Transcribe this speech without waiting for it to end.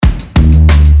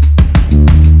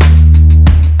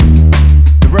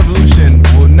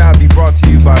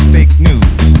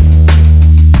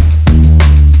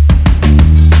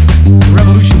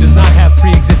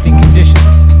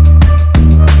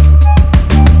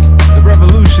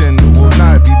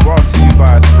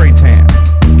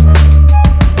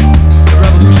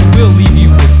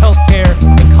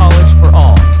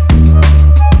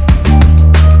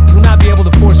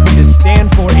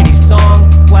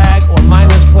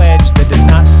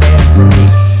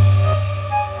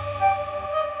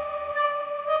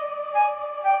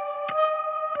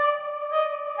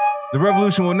The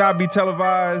revolution will not be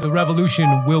televised. The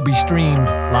revolution will be streamed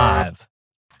live.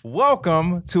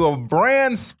 Welcome to a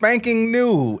brand spanking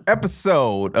new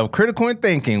episode of Critical in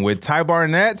Thinking with Ty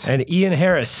Barnett and Ian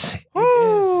Harris.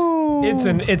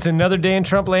 It's another day in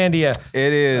Trumplandia.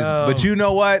 It is. But you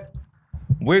know what?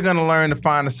 We're going to learn to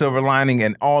find a silver lining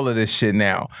in all of this shit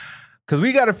now. Because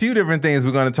we got a few different things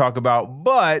we're going to talk about.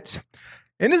 But,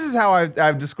 and this is how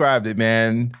I've described it,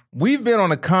 man. We've been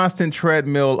on a constant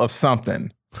treadmill of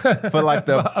something. For like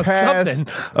the past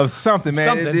something,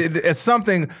 man. It's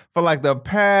something for like the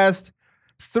past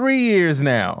 3 years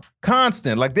now.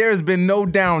 Constant. Like there has been no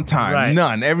downtime. Right.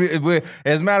 None.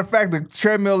 As a matter of fact, the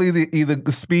treadmill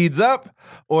either speeds up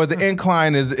or the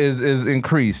incline is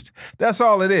increased. That's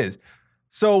all it is.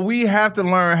 So we have to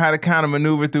learn how to kind of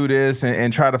maneuver through this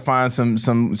and try to find some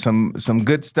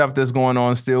good stuff that's going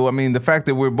on still. I mean, the fact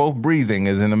that we're both breathing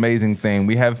is an amazing thing.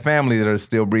 We have family that are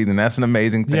still breathing. That's an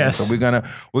amazing thing. Yes. So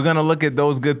we're gonna look at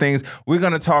those good things. We're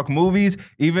gonna talk movies,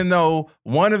 even though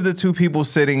one of the two people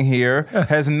sitting here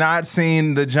has not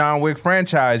seen the John Wick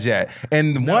franchise yet.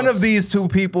 And one of these two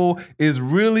people is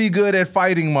really good at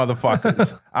fighting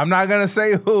motherfuckers. I'm not gonna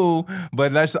say who,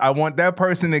 but I want that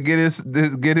person to get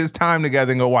his time together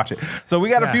and go watch it. So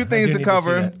we got a few things to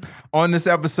cover on this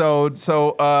episode.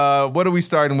 So what are we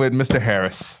starting with, Mr.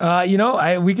 Harris?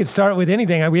 We could start with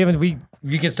anything.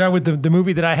 We can start with the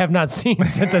movie that I have not seen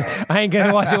since I ain't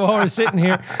gonna watch it while we're sitting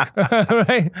here.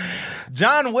 Right?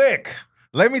 John Wick.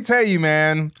 Let me tell you,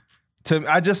 man.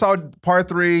 I just saw part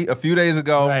 3 a few days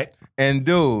ago, right. And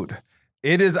dude,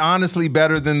 it is honestly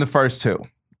better than the first two.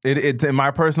 It, in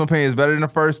my personal opinion, is better than the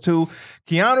first two.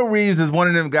 Keanu Reeves is one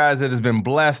of them guys that has been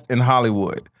blessed in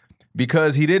Hollywood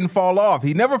because he didn't fall off.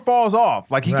 He never falls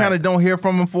off. Like, you kind of don't hear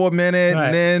from him for a minute,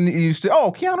 and then you say,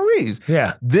 oh, Keanu Reeves.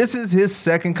 Yeah. This is his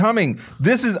second coming.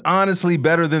 This is honestly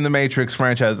better than the Matrix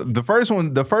franchise.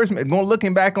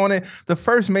 Looking back on it, the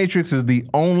first Matrix is the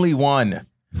only one.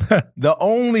 The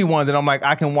only one that I'm like,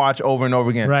 I can watch over and over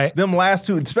again. Right. Them last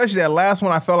two, especially that last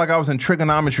one, I felt like I was in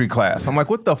trigonometry class. I'm like,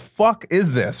 what the fuck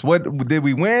is this? What did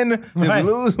we win? Did we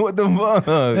lose? What the fuck?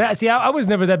 Yeah, see, I was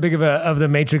never that big of the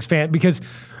Matrix fan because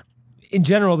in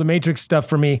general, the Matrix stuff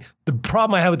for me, the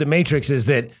problem I have with the Matrix is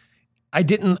that I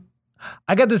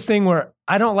got this thing where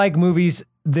I don't like movies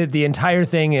that the entire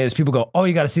thing is people go, oh,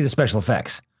 you got to see the special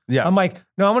effects. Yeah, I'm like,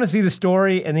 no, I want to see the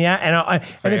story and it's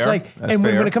like, That's and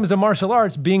fair. when it comes to martial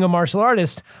arts, being a martial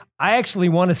artist, I actually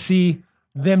want to see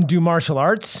them do martial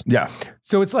arts. Yeah.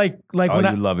 So it's like when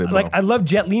you love it, bro. Like I love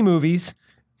Jet Li movies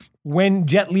when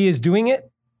Jet Li is doing it,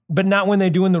 but not when they're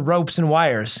doing the ropes and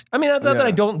wires. I mean, not that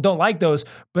I don't like those,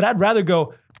 but I'd rather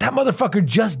go, that motherfucker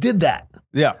just did that.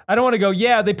 Yeah. I don't want to go,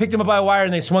 they picked him up by a wire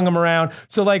and they swung him around.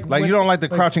 So like you don't like the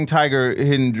Crouching Tiger,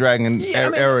 Hidden Dragon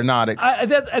aeronautics.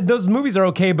 Those movies are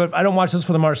okay, but I don't watch those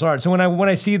for the martial arts. So when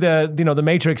I see the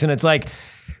Matrix and it's like,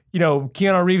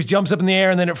 Keanu Reeves jumps up in the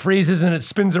air and then it freezes and it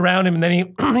spins around him and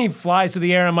then he flies through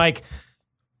the air. I'm like,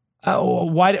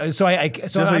 why? So I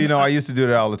used to do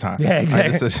that all the time. Yeah,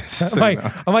 exactly.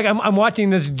 I'm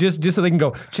watching this just so they can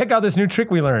go check out this new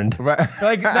trick we learned. Right.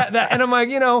 Like that, and I'm like,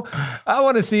 I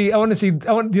want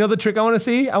the other trick I want to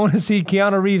see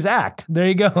Keanu Reeves act. There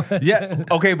you go. Yeah.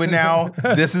 Okay, but now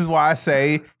this is why I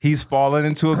say he's fallen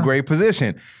into a great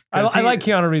position. I like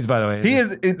Keanu Reeves, by the way. He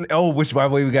is. Which, by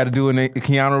the way, we got to do a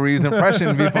Keanu Reeves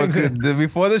impression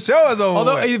before the show is over.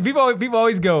 Although people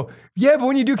always go, yeah, but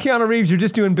when you do Keanu Reeves, you're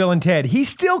just doing Bill and Ted. He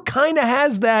still kind of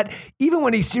has that, even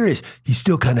when he's serious. He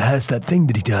still kind of has that thing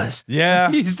that he does. Yeah,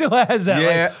 he still has that.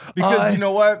 Yeah, because you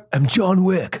know what? I'm John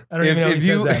Wick. I don't even know if he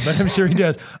says that, but I'm sure he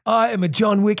does. I am a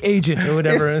John Wick agent or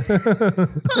whatever.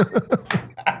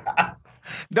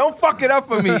 Don't fuck it up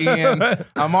for me, Ian.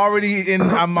 I'm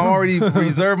already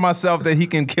reserved myself that he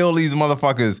can kill these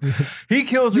motherfuckers. He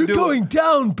kills a dude. You're going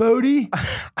down, Bodie.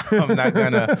 I'm not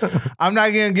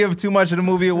gonna give too much of the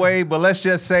movie away, but let's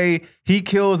just say he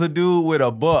kills a dude with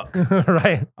a book.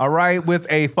 Right. All right, with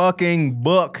a fucking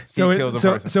book. He kills a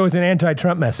person. So it's an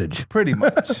anti-Trump message. Pretty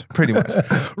much.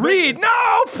 Read.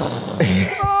 No.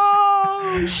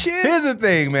 Oh, shit. Here's the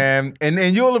thing, man, and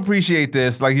you'll appreciate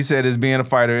this, like you said, as being a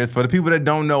fighter. For the people that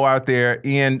don't know out there,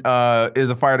 Ian is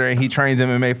a fighter, and he trains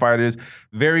MMA fighters.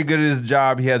 Very good at his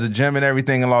job. He has a gym and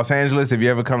everything in Los Angeles. If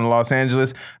you ever come to Los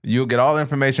Angeles, you'll get all the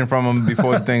information from him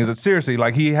before the things. Seriously,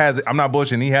 like I'm not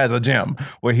bullshitting, he has a gym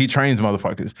where he trains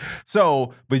motherfuckers.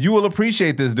 So, but you will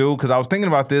appreciate this, dude, because I was thinking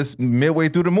about this midway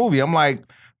through the movie. I'm like,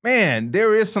 man,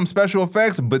 there is some special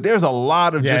effects, but there's a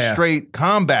lot of straight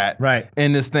combat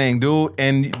in this thing, dude.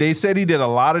 And they said he did a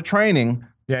lot of training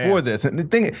for this. And the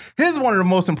thing, here's one of the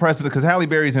most impressive, because Halle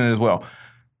Berry's in it as well.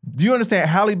 Do you understand?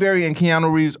 Halle Berry and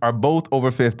Keanu Reeves are both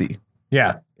over 50.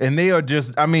 Yeah. And they are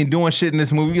just, I mean, doing shit in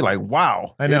this movie. You're like,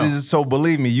 wow. I know. It is, so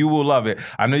believe me, you will love it.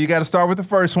 I know you got to start with the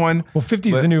first one. Well,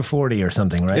 50 is the new 40 or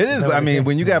something, right? It is. But I mean,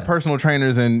 when you got personal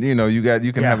trainers and, you know, you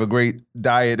can have a great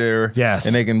dieter Yes.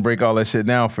 and they can break all that shit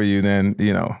down for you, then,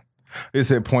 you know. They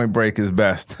said Point Break is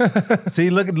best. See,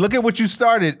 look at what you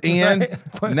started, Ian.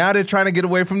 Right. Now they're trying to get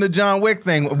away from the John Wick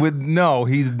thing. No,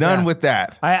 he's done with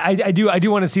that. I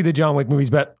do want to see the John Wick movies,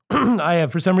 but I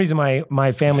have, for some reason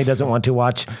my family doesn't want to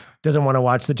watch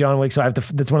the John Wick, so I have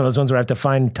to. That's one of those ones where I have to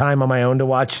find time on my own to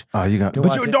watch. Oh, you got,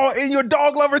 but you're a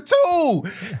dog lover too.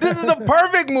 This is the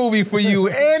perfect movie for you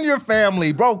and your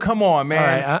family, bro. Come on,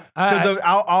 man.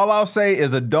 All I'll say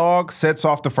is a dog sets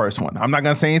off the first one. I'm not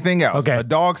gonna say anything else. Okay. A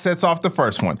dog sets off the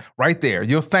first one right there.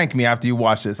 You'll thank me after you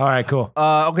watch this. All right, cool.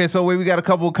 Okay, so we got a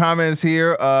couple of comments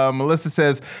here. Melissa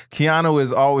says Keanu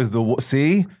is always she's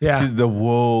the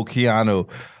whoa Keanu.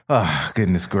 Oh,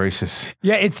 goodness gracious.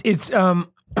 Yeah, it's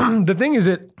the thing is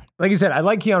that, like I said, I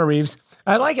like Keanu Reeves.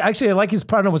 I like his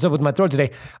partner. What's up with my throat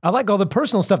today? I like all the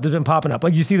personal stuff that's been popping up.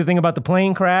 Like you see the thing about the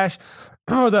plane crash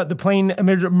or the plane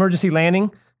emergency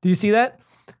landing. Do you see that?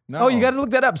 No. Oh, you got to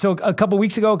look that up. So a couple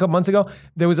months ago,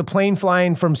 there was a plane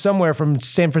flying from somewhere, from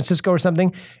San Francisco or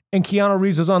something, and Keanu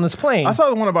Reeves was on this plane. I saw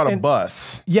the one about a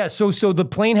bus. Yeah, so the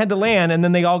plane had to land, and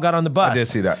then they all got on the bus. I did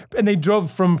see that. And they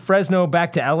drove from Fresno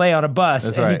back to LA on a bus,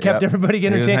 That's and right. he kept everybody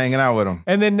entertained. He was hanging out with him.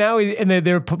 And then now,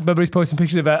 everybody's posting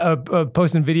pictures of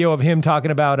posting video of him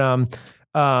talking about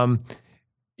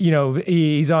you know,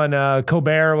 he's on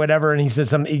Colbert or whatever, and he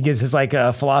says he gives his like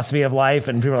philosophy of life,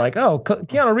 and people are like, "Oh,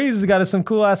 Keanu Reeves has got some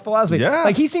cool ass philosophy." Yeah,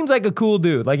 like he seems like a cool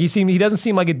dude. Like he doesn't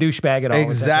seem like a douchebag at all.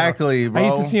 Exactly, bro. I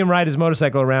used to see him ride his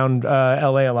motorcycle around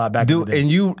L.A. a lot back in the day.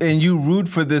 And you root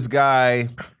for this guy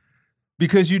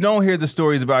because you don't hear the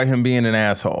stories about him being an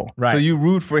asshole. Right. So you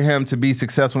root for him to be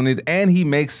successful in this, and he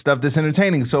makes stuff that's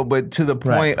entertaining. So, but to the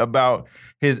point about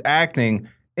his acting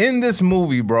in this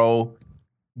movie, bro.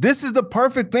 This is the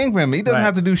perfect thing for him. He doesn't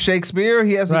have to do Shakespeare.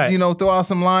 He has to, you know, throw out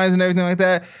some lines and everything like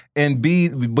that.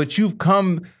 But you've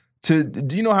come to,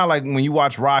 do you know how like when you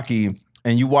watch Rocky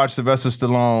and you watch Sylvester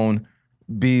Stallone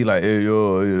be like, hey,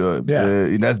 yo,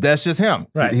 that's just him.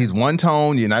 Right. He's one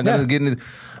tone. You're not gonna get into.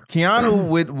 Keanu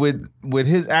with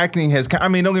his acting has. I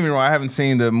mean, don't get me wrong. I haven't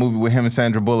seen the movie with him and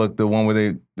Sandra Bullock, the one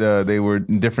where they were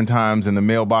in different times in the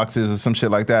mailboxes or some shit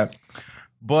like that.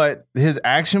 But his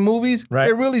action movies,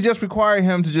 they really just require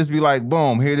him to just be like,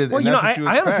 boom, here it is. Well, and you know, that's what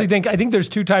I honestly think there's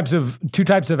two types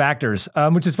of actors,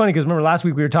 which is funny because remember last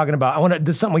week we were talking about.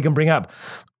 This is something we can bring up.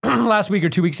 Last week or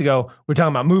 2 weeks ago, we were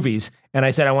talking about movies, and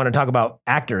I said I want to talk about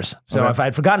actors. So if I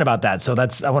had forgotten about that,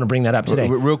 I want to bring that up today.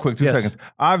 Real quick, 2 seconds.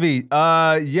 Avi,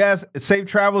 yes, safe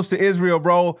travels to Israel,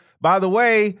 bro. By the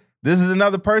way, this is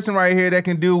another person right here that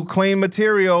can do clean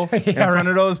material in front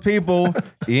of those people.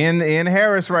 Ian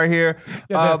Harris right here.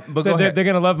 Yeah, but go ahead. They're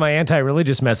going to love my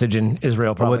anti-religious message in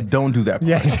Israel, probably. Well, don't do that.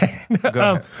 Yeah, exactly. Go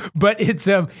ahead. But it's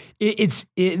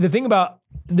the thing about,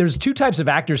 there's two types of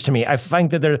actors to me. I think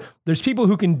that there's people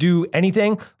who can do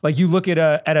anything. Like you look at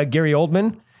a Gary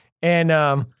Oldman, and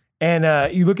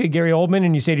you look at Gary Oldman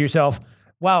and you say to yourself,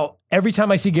 wow, every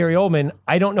time I see Gary Oldman,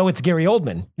 I don't know it's Gary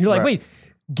Oldman. You're like, wait,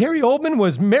 Gary Oldman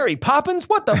was Mary Poppins?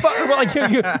 What the fuck?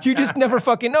 Like you just never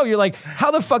fucking know. You're like,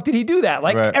 how the fuck did he do that?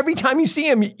 Like every time you see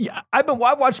him, I've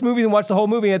watched movies and watched the whole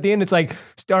movie. And at the end, it's like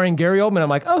starring Gary Oldman. I'm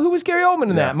like, oh, who was Gary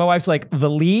Oldman in that? My wife's like, the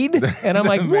lead, and I'm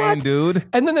like, what, main dude?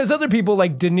 And then there's other people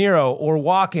like De Niro or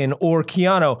Walken or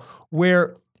Keanu,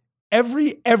 where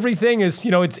everything is,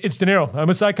 you know, it's De Niro. I'm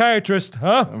a psychiatrist,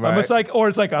 huh? Right. I'm a or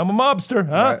it's like I'm a mobster,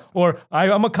 huh? Right. Or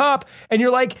I'm a cop, and you're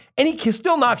like, and he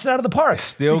still knocks it out of the park.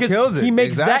 Still because kills it. He makes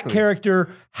Exactly. that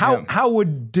character. How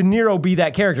would De Niro be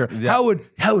that character? Yeah. How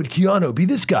would Keanu be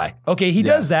this guy? Okay, he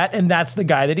does that, and that's the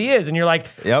guy that he is. And you're like,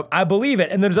 I believe it.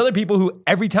 And there's other people who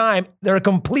every time they're a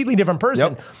completely different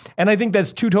person. And I think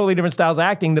that's two totally different styles of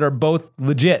acting that are both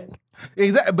legit.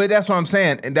 Exactly, but that's what I'm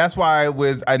saying, and that's why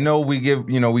I know we give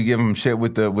him shit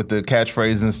with the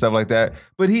catchphrases and stuff like that.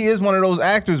 But he is one of those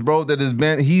actors, bro,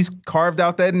 he's carved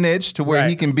out that niche to where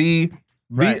he can be.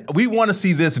 We want to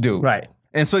see this dude, right?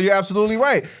 And so you're absolutely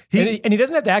right. And he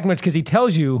doesn't have to act much because he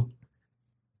tells you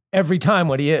every time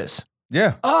what he is.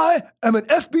 Yeah. I am an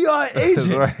FBI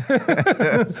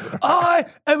agent. I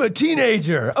am a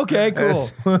teenager. Okay, cool.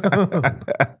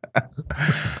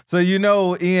 So you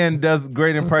know Ian does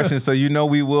great impressions, so you know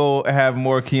we will have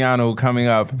more Keanu coming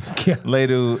up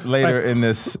later in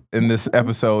this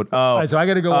episode. All right, so I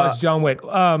got to go watch John Wick.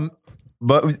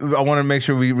 But I want to make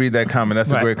sure we read that comment.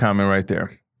 That's a great comment right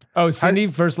there. Oh, Cindy,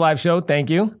 first live show. Thank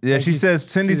you. Yeah,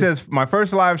 Cindy says, my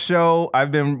first live show. I've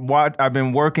been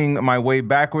working my way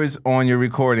backwards on your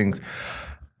recordings.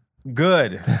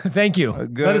 Good. Thank you.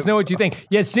 Good. Let us know what you think.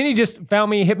 Yes, Cindy just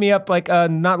hit me up like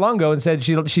not long ago and said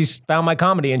she's found my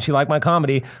comedy and she liked my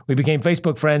comedy. We became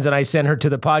Facebook friends and I sent her to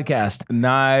the podcast.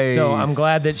 Nice. So I'm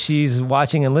glad that she's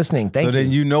watching and listening. Thank you. So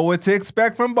then you know what to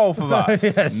expect from both of us.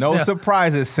 Yes, no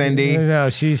surprises, Cindy.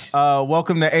 No, she's...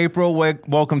 welcome to April.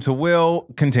 Welcome to Will.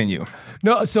 Continue.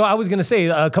 No, so I was going to say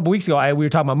a couple weeks ago, we were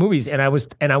talking about movies and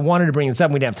I wanted to bring this up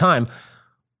and we didn't have time.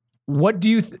 What do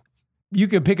you... You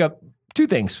could pick up two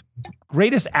things.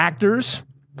 Greatest actors,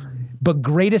 but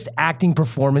greatest acting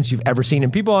performance you've ever seen.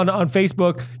 And people on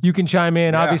Facebook, you can chime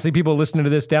in. Yeah. Obviously, people listening to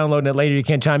this, downloading it later, you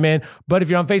can't chime in. But if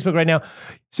you're on Facebook right now,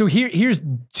 so here's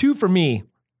two for me,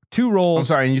 two roles.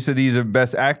 I'm sorry, and you said these are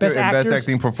best actor Best and actors? best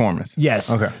acting performance. Yes.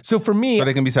 Okay. So for me, So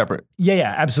they can be separate.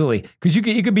 yeah, absolutely. Because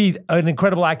it could be an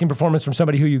incredible acting performance from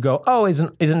somebody who you go, oh,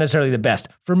 isn't necessarily the best.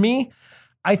 For me,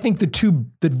 I think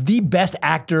the best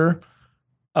actor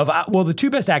the two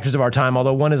best actors of our time,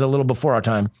 although one is a little before our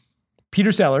time,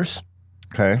 Peter Sellers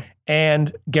Okay.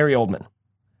 and Gary Oldman.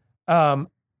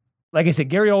 Like I said,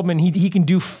 Gary Oldman, he can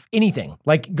do anything.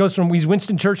 Like he's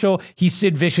Winston Churchill, he's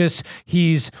Sid Vicious,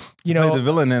 he's Played the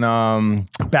villain in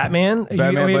Batman.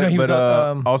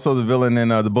 also the villain in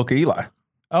the Book of Eli.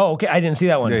 Oh, okay, I didn't see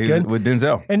that one. Yeah, Good. with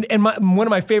Denzel. And one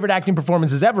of my favorite acting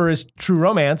performances ever is True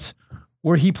Romance,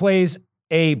 where he plays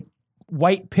a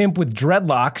white pimp with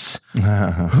dreadlocks,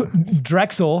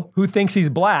 Drexel, who thinks he's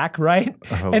black, right?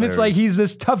 Hilarious. And it's like he's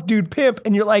this tough dude pimp,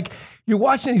 and you're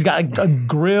watching, he's got a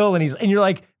grill, and you're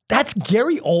like, that's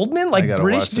Gary Oldman, like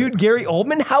British dude Gary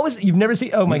Oldman. How is it? You've never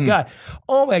seen? Oh my god!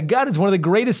 It's one of the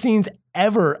greatest scenes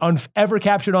ever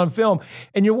captured on film.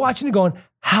 And you're watching it, going,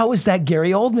 how is that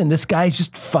Gary Oldman? This guy's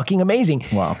just fucking amazing.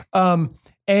 Wow.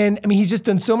 And I mean, he's just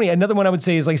done so many. Another one I would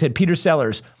say is, like I said, Peter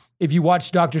Sellers. If you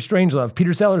watch Dr. Strangelove,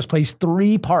 Peter Sellers plays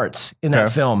 3 parts in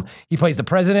that film. He plays the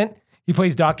president, he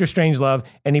plays Dr. Strangelove,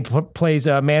 and he plays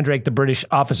Mandrake, the British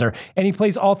officer. And he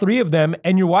plays all 3 of them,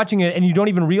 and you're watching it, and you don't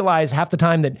even realize half the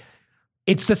time that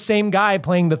it's the same guy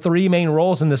playing the 3 main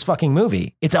roles in this fucking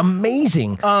movie. It's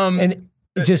amazing. And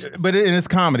it's just... But it's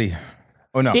comedy.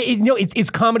 Oh, no.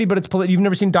 It's comedy, but it's... You've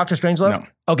never seen Dr. Strangelove? No.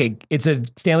 Okay, it's a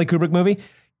Stanley Kubrick movie.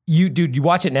 You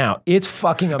watch it now. It's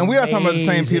fucking amazing. And we are talking about the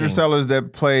same Peter Sellers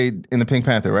that played in the Pink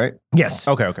Panther, right? Yes.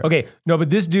 Okay. No, but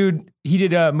this dude, he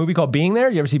did a movie called Being There.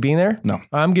 You ever see Being There? No.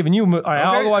 I'm giving you... All right,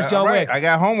 I'll go watch John Wick. I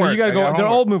got homework. So you got to go... They're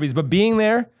old movies, but Being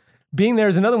There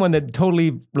is another one that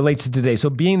totally relates to today. So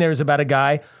Being There is about a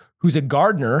guy who's a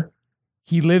gardener.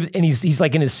 He lives... And he's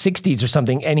like in his 60s or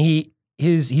something, and he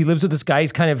lives with this guy.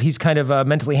 He's kind of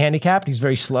mentally handicapped. He's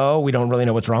very slow. We don't really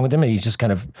know what's wrong with him. And he's just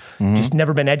kind of just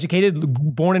never been educated,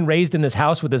 born and raised in this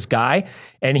house with this guy.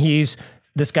 And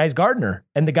this guy's gardener,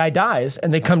 and the guy dies,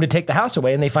 and they come to take the house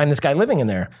away, and they find this guy living in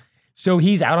there. So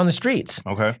he's out on the streets.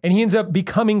 Okay. And he ends up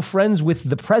becoming friends with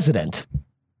the president.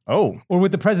 Oh. Or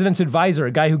with the president's advisor,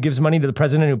 a guy who gives money to the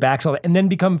president, who backs all that, and then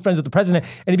become friends with the president.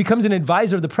 And he becomes an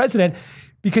advisor of the president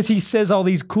because he says all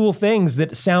these cool things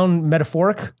that sound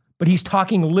metaphoric, but he's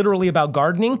talking literally about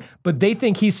gardening, but they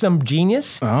think he's some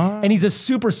genius, and he's a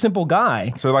super simple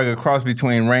guy. So like a cross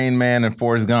between Rain Man and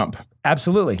Forrest Gump.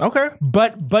 Absolutely. Okay.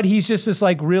 But he's just this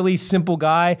like really simple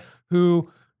guy who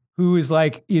is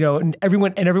like, and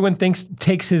everyone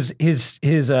takes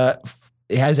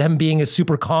has him being a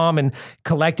super calm and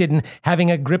collected and having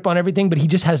a grip on everything, but he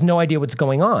just has no idea what's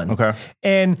going on. Okay.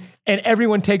 And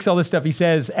everyone takes all this stuff he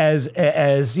says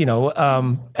as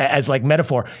like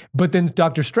metaphor. But then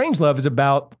Dr. Strangelove is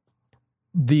about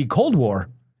the Cold War,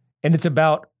 and it's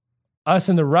about us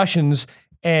and the Russians,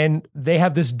 and they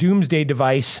have this doomsday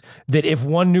device that if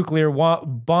one nuclear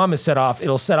bomb is set off,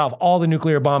 it'll set off all the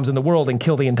nuclear bombs in the world and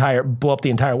blow up the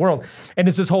entire world. And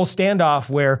it's this whole standoff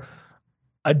where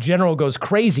a general goes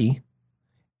crazy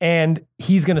and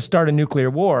he's going to start a nuclear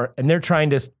war, and they're trying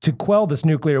to quell this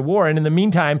nuclear war. And in the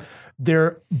meantime,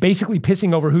 they're basically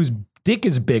pissing over whose dick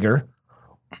is bigger,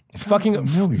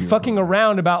 fucking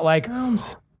around about like,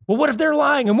 well, what if they're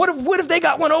lying? And what if they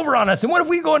got one over on us? And what if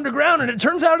we go underground and it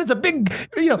turns out it's a big,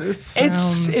 dude,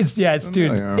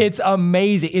 it's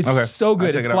amazing. It's so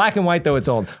good. It's black and white though. It's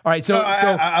old. All right.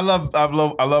 I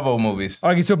love old movies.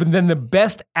 Okay. So, but then the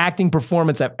best acting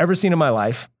performance I've ever seen in my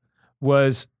life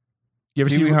was, you ever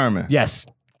seen Pee-wee Herman? Yes.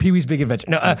 Pee-wee's Big Adventure.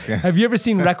 No, have you ever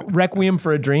seen Requiem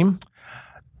for a Dream?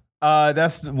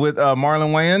 That's with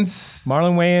Marlon Wayans.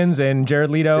 Marlon Wayans and Jared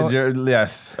Leto.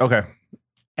 Yes. Okay.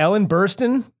 Ellen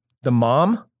Burstyn, the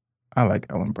mom. I like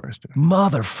Ellen Burstyn.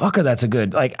 Motherfucker, that's a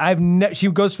good. Like she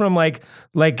goes from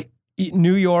like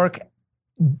New York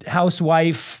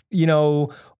housewife,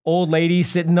 old lady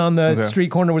sitting on the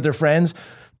street corner with her friends,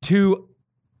 to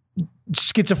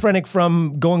schizophrenic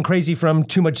from going crazy from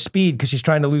too much speed because she's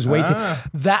trying to lose weight.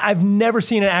 That I've never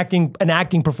seen an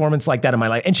acting performance like that in my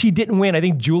life. And she didn't win. I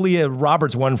think Julia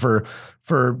Roberts won for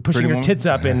pushing her tits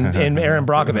up in Erin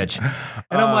Brockovich.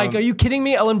 And I'm like, are you kidding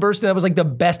me? Ellen Burstyn, that was like the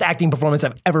best acting performance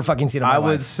I've ever fucking seen in my life. I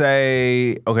would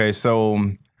say, okay,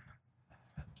 so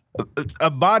a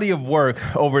body of work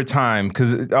over time,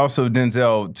 because also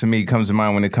Denzel to me comes to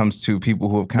mind when it comes to people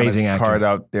who have kind of carved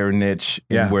out their niche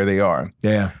in where they are.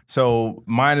 Yeah. So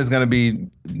mine is going to be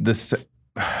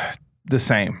the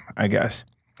same, I guess.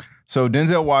 So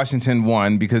Denzel Washington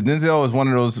won because Denzel is one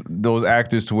of those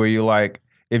actors to where you're like,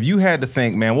 if you had to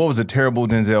think, man, what was a terrible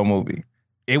Denzel movie?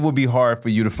 It would be hard for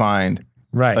you to find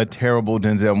a terrible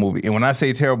Denzel movie. And when I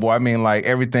say terrible, I mean like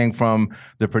everything from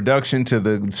the production to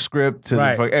the script to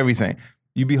everything.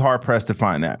 You'd be hard pressed to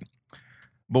find that.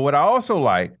 But what I also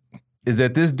like is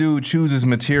that this dude chooses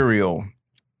material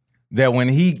that when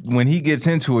he gets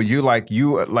into it, you're like,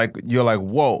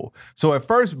 whoa. So at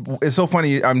first, it's so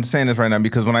funny I'm saying this right now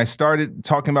because when I started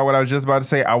talking about what I was just about to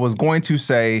say, I was going to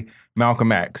say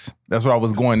Malcolm X. That's what I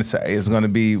was going to say. It's going to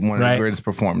be one of the greatest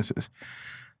performances.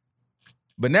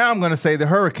 But now I'm going to say The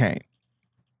Hurricane.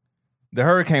 The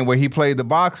Hurricane where he played the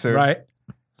boxer. Right.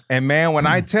 And man, when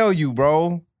I tell you,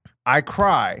 bro, I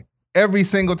cry every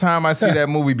single time I see that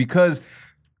movie because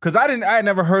I had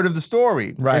never heard of the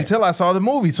story until I saw the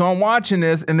movie. So I'm watching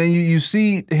this and then you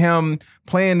see him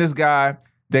playing this guy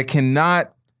that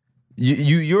cannot,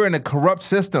 you're in a corrupt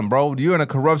system, bro. You're in a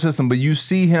corrupt system, but you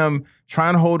see him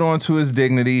trying to hold on to his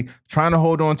dignity, trying to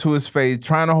hold on to his faith,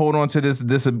 trying to hold on to this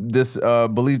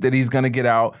belief that he's going to get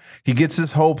out. He gets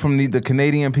this hope from the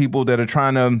Canadian people that are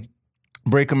trying to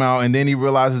break him out, and then he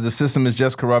realizes the system is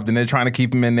just corrupt and they're trying to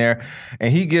keep him in there.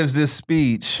 And he gives this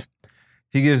speech.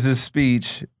 He gives this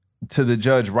speech to the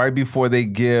judge right before they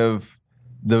give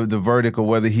the verdict of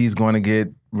whether he's going to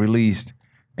get released.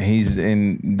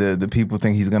 And the people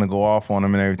think he's going to go off on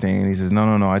him and everything. And he says, no,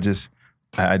 I just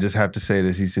have to say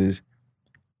this. He says,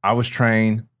 I was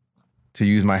trained to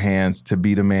use my hands to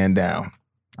beat a man down.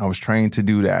 I was trained to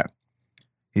do that.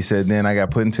 He said, then I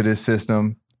got put into this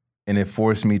system and it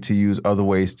forced me to use other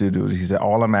ways to do it. He said,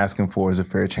 all I'm asking for is a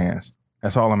fair chance.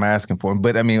 That's all I'm asking for.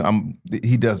 But I mean,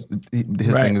 his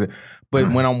thing is,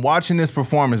 but when I'm watching this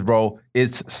performance, bro,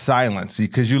 it's silence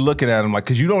because you looking at him like,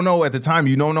 because you don't know at the time,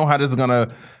 you don't know how this is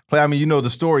gonna play. I mean, you know the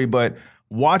story, but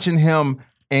watching him,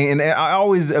 and I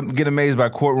always get amazed by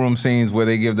courtroom scenes where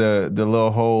they give the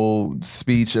little whole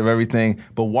speech of everything,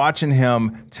 but watching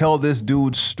him tell this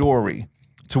dude's story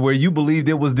to where you believed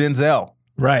it was Denzel.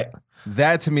 Right.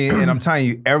 That to me, and I'm telling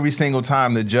you, every single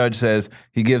time the judge says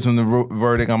he gives him the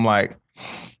verdict, I'm like,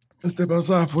 let's step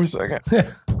outside for a second.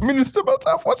 Let's step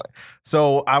outside for a second.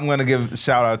 So I'm going to give a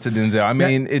shout out to Denzel. I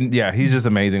mean, he's just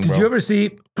amazing, bro. Did you ever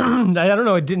see, I don't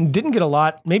know, it didn't get a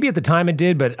lot. Maybe at the time it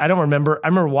did, but I don't remember. I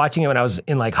remember watching it when I was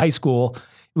in like high school.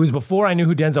 It was before I knew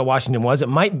who Denzel Washington was. It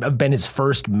might have been his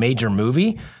first major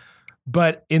movie.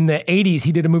 But in the 80s,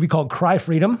 he did a movie called Cry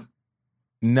Freedom.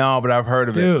 No, but I've heard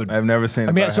of it. I've never seen it.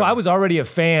 I mean, so I was already a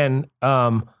fan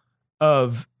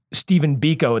of Stephen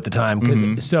Biko at the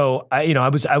time. So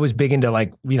I was big into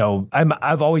like,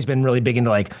 I've always been really big into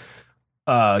like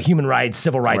human rights,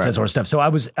 civil rights, that sort of stuff. So I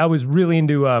was really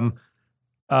into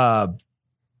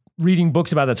reading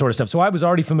books about that sort of stuff. So I was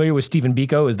already familiar with Stephen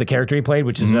Biko as the character he played,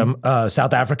 which is a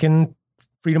South African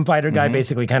freedom fighter guy,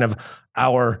 basically kind of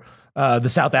the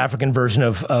South African version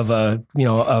of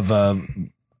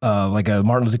like a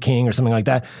Martin Luther King or something like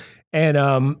that.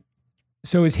 And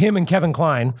so it's him and Kevin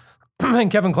Kline.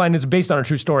 And Kevin Kline is based on a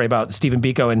true story about Stephen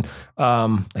Biko. And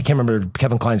I can't remember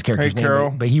Kevin Kline's character's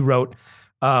name, but he wrote,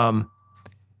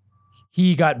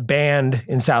 he got banned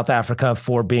in South Africa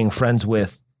for being friends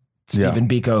with Stephen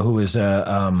Biko, who is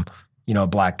a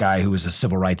black guy who was a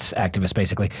civil rights activist,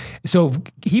 basically. So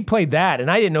he played that,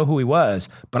 and I didn't know who he was,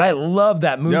 but I love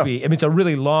that movie. Yeah. I mean, it's a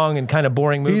really long and kind of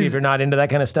boring movie if you're not into that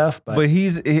kind of stuff. But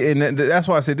and that's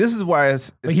why I said this is why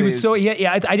he was so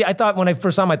I thought when I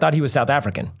first saw him, I thought he was South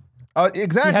African.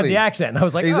 Exactly. He had the accent, and I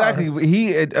was like, exactly. Oh.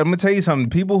 I'm gonna tell you something.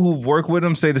 People who've worked with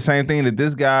him say the same thing, that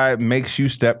this guy makes you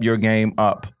step your game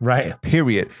up. Right.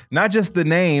 Period. Not just the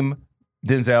name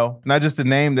Denzel, not just the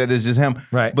name that is just him,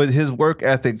 right? But his work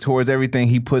ethic towards everything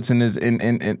he puts in his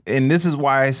and this is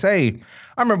why I say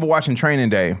I remember watching Training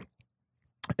Day,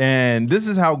 and this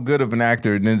is how good of an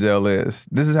actor Denzel is.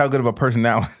 This is how good of a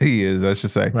personality he is, I should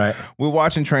say. Right. We're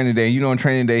watching Training Day. In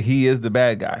Training Day, he is the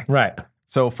bad guy. Right.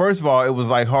 So first of all, it was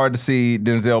like hard to see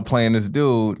Denzel playing this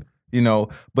dude,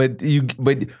 but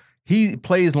he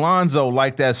plays Lonzo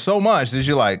like that so much that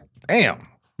you're like, damn.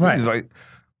 Right. He's like,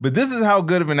 but this is how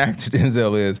good of an actor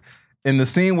Denzel is. in the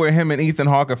scene where him and Ethan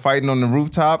Hawke are fighting on the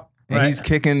rooftop. And Right. he's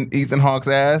kicking Ethan Hawke's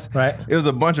ass. Right. It was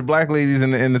a bunch of black ladies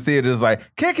in the theaters like,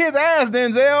 kick his ass,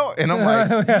 Denzel. And I'm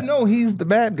like, you know, he's the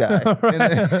bad guy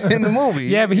in the movie.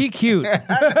 Yeah, but he cute.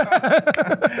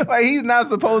 Like, he's not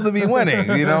supposed to be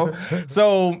winning, you know?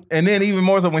 So, and then even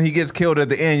more so when he gets killed at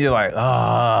the end, you're like,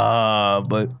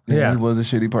 but Yeah. he was a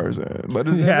shitty person. But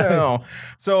it's, Yeah. you know.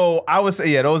 So I would say,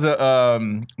 yeah, those are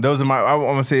my, I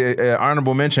want to say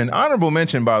honorable mention. Honorable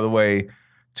mention, by the way,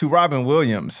 to Robin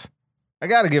Williams. I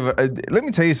gotta give let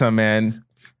me tell you something, man.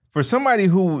 For somebody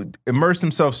who immersed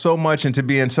himself so much into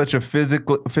being such a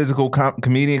physical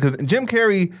comedian, because Jim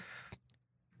Carrey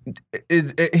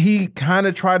he kind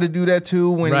of tried to do that too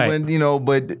when you know,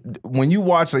 but when you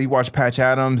watch Patch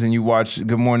Adams and you watch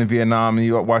Good Morning Vietnam and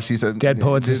you watch these Dead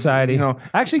Poets Society. you know,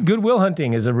 Actually, Good Will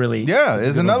Hunting is a really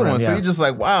is another one. So Yeah. you're just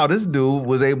like, wow, this dude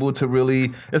was able to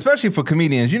really, especially for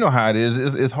comedians, you know how it is.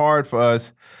 It's hard for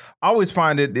us. I always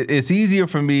find it's easier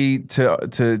for me to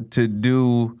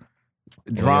do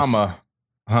drama.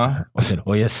 Huh? I said,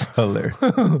 oh yes. Hilarious.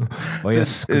 Oh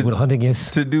yes. Good Will Hunting,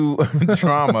 yes. To do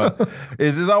drama.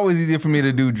 It's always easier for me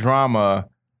to do drama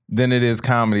than it is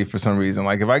comedy for some reason.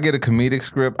 Like if I get a comedic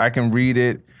script, I can read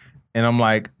it and I'm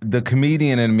like, the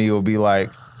comedian in me will be like,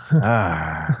 you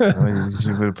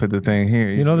should put the thing here.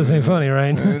 You know this ain't funny,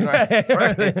 right?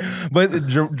 Right. But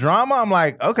drama, I'm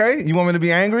like, okay, you want me to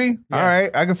be angry? All right,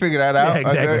 I can figure that out. Yeah,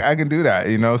 exactly. I can do that,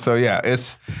 you know? So yeah,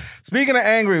 it's speaking of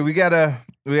angry, we gotta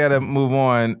move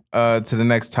on to the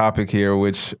next topic here,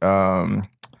 which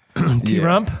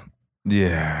T-Rump?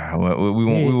 Yeah. Well, we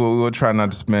will try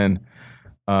not to spend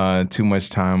too much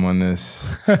time on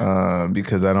this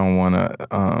because I don't want to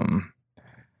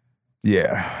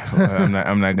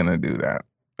I'm not gonna do that.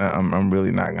 I'm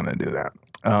really not gonna do that.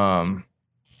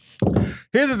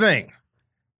 Here's the thing,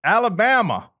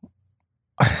 Alabama.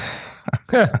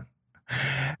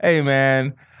 Hey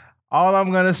man, all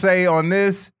I'm gonna say on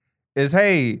this is,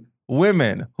 hey,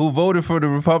 women who voted for the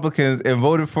Republicans and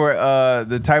voted for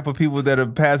the type of people that are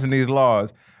passing these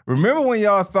laws. Remember when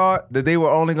y'all thought that they were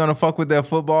only going to fuck with that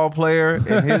football player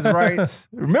and his rights?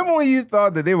 Remember when you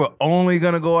thought that they were only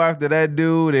going to go after that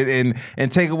dude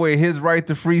and take away his right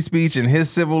to free speech and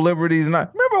his civil liberties?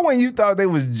 Remember when you thought they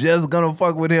was just going to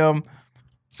fuck with him?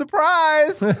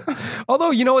 Surprise!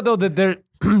 Although, you know what, though, that they're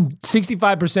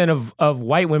 65% of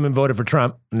white women voted for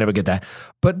Trump. I'll never get that.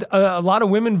 But a lot of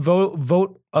women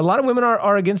vote. A lot of women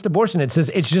are against abortion. It says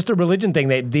it's just a religion thing.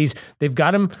 They've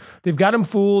got them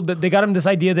fooled. That they got them this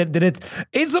idea that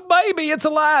it's a baby, it's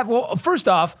alive. Well, first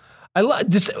off, we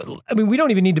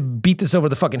don't even need to beat this over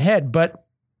the fucking head, but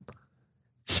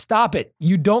stop it.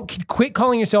 You don't quit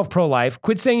calling yourself pro-life.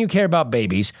 Quit saying you care about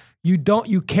babies. You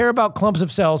care about clumps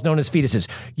of cells known as fetuses.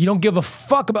 You don't give a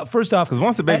fuck about, first off, Because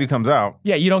once the baby comes out,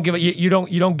 yeah, you don't give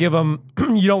them,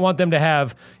 you don't want them to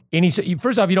have any,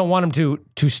 first off, you don't want them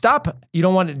to stop. You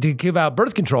don't want to give out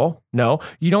birth control. No.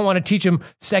 You don't want to teach them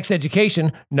sex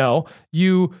education. No.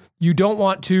 You don't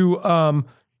want to,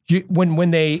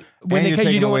 when they you're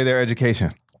taking away their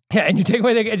education. Yeah, and you take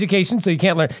away their education, so you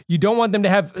can't learn. You don't want them to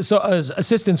have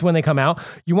assistance when they come out.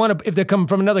 You want to, if they come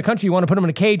from another country, you want to put them in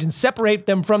a cage and separate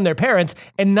them from their parents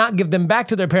and not give them back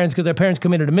to their parents because their parents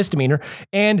committed a misdemeanor.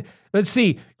 And let's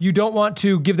see, you don't want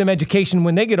to give them education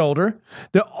when they get older.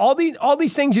 All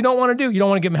these things you don't want to do. You don't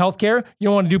want to give them health care. You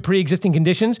don't want to do pre-existing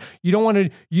conditions. You don't want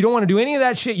to do any of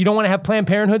that shit. You don't want to have Planned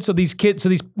Parenthood so these kids, so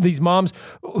these moms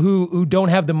who don't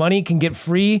have the money can get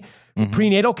free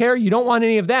prenatal care. You don't want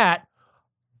any of that.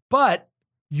 But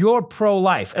you're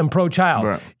pro-life and pro-child.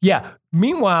 Right. Yeah.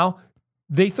 Meanwhile,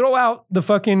 they throw out the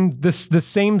fucking the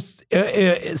same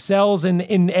cells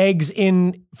in eggs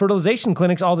in fertilization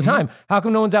clinics all the time. How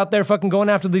come no one's out there fucking going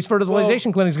after these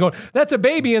fertilization clinics going, that's a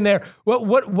baby in there?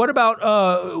 What about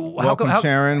welcome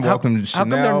Sharon, welcome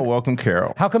Chanel, welcome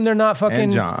Carol. How come they're not fucking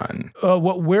and John?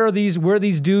 Where are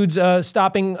these dudes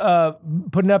stopping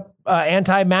putting up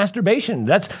anti-masturbation?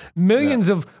 That's millions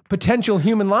of potential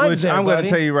human lives. Which I'm going to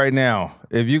tell you right now,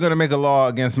 if you're going to make a law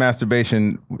against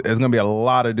masturbation, there's going to be a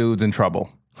lot of dudes in trouble.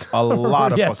 A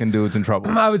lot of fucking dudes in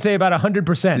trouble. I would say about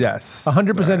 100%. Yes.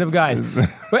 100% of guys.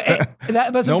 But,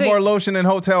 that's no more lotion in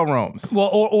hotel rooms.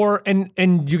 Well, and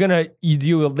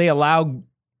they allow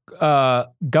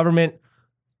government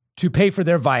to pay for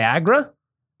their Viagra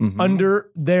under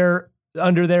their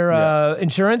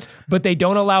insurance, but they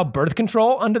don't allow birth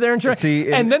control under their insurance.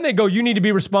 See, and then they go, you need to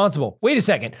be responsible. Wait a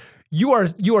second. You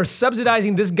are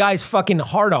subsidizing this guy's fucking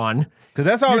hard-on. Because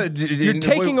that's all you're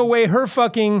taking away her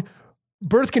fucking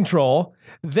birth control.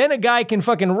 Then a guy can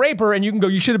fucking rape her and you can go,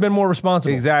 you should have been more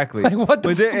responsible. Exactly. Like, what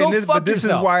the But this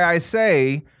is why I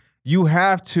say you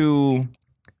have to,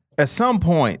 at some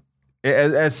point,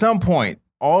 at some point,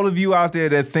 all of you out there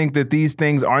that think that these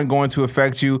things aren't going to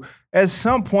affect you, at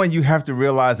some point you have to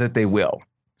realize that they will.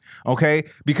 Okay?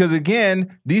 Because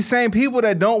again, these same people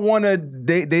that don't want to,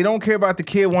 they don't care about the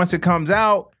kid once it comes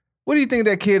out. What do you think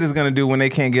that kid is going to do when they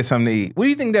can't get something to eat? What do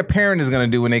you think that parent is going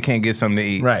to do when they can't get something to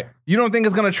eat? Right. You don't think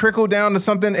it's going to trickle down to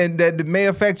something and that may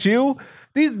affect you?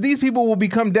 These people will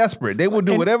become desperate. They will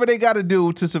do whatever they got to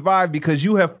do to survive because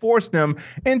you have forced them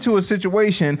into a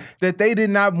situation that they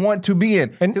did not want to be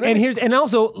in. And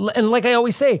like I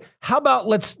always say, how about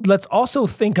let's also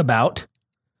think about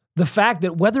the fact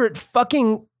that whether it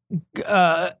fucking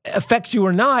affects you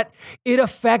or not, it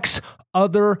affects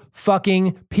other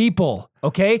fucking people.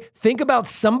 Okay, think about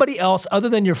somebody else other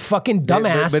than your fucking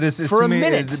dumbass it's for a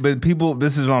minute. But people,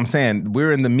 this is what I'm saying.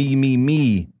 We're in the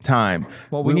me time.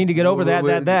 Well, we need to get over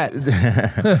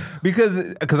that.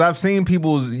 because I've seen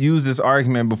people use this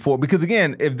argument before. Because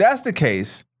again, if that's the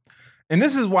case, and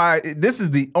this is why this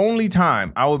is the only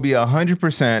time I would be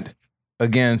 100%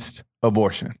 against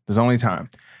abortion. There's only time.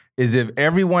 Is if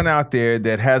everyone out there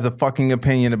that has a fucking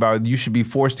opinion about you should be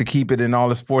forced to keep it and all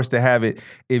is forced to have it,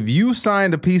 if you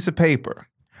signed a piece of paper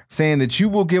saying that you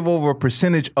will give over a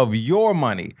percentage of your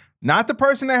money, not the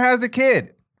person that has the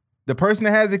kid. The person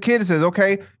that has the kid says,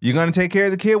 okay, you're going to take care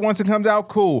of the kid once it comes out,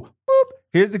 cool. Boop.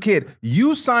 Here's the kid.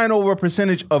 You sign over a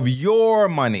percentage of your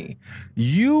money.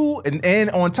 And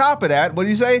on top of that, what do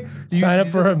you say? Sign up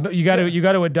for you got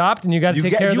to adopt and you got to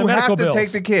take care of the medical bills. You have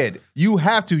to take the kid. You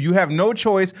have to. You have no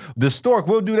choice. The stork,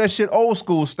 we'll do that shit old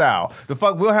school style.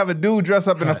 We'll have a dude dress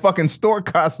up in a fucking stork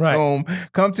costume,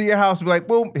 come to your house and be like,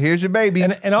 boom, here's your baby.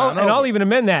 And I'll even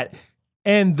amend that.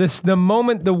 And the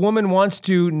moment the woman wants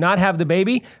to not have the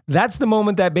baby, that's the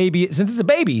moment that baby, since it's a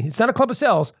baby, it's not a clump of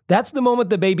cells, that's the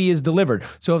moment the baby is delivered.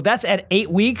 So if that's at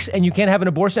 8 weeks and you can't have an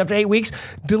abortion after 8 weeks,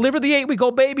 deliver the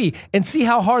 8-week-old baby and see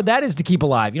how hard that is to keep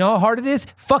alive. You know how hard it is?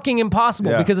 Fucking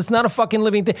impossible because it's not a fucking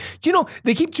living thing. You know,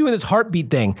 they keep doing this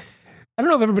heartbeat thing. I don't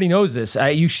know if everybody knows this.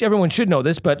 Everyone should know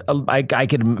this, but I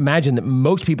could imagine that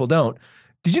most people don't.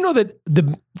 Did you know that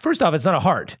first off, it's not a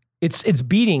heart. It's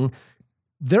beating.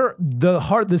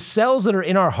 The cells that are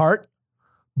in our heart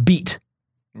beat.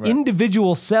 Right.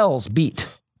 Individual cells beat.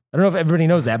 I don't know if everybody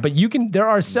knows that, but there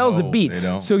are cells that beat. They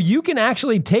don't. So you can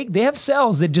actually they have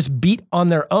cells that just beat on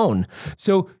their own.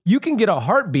 So you can get a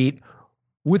heartbeat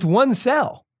with one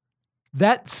cell.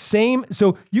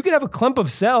 So you could have a clump of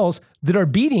cells that are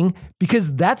beating because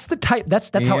that's the type,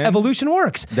 that's how evolution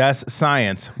works. That's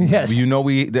science. Yes. You know,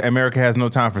 America has no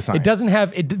time for science. It doesn't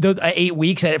have 8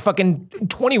 weeks and fucking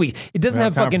 20 weeks. It doesn't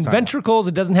have fucking ventricles.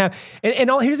 It doesn't have,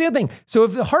 here's the other thing. So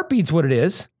if the heartbeat's what it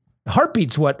is,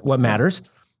 heartbeat's what matters.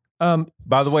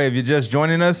 By the way, if you're just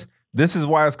joining us, this is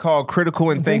why it's called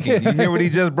critical and thinking. You hear what he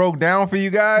just broke down for you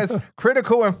guys?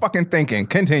 Critical and fucking thinking.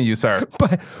 Continue, sir.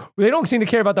 But they don't seem to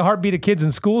care about the heartbeat of kids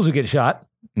in schools who get shot.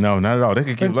 No, not at all. They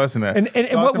could keep listening. And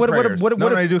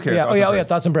what they do care.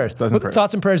 Thoughts and prayers.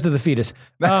 Thoughts and prayers to the fetus.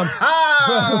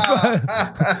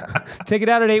 Take it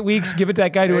out at 8 weeks. Give it to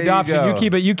that guy to adoption.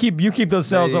 You keep those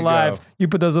cells alive. You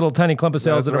put those little tiny clump of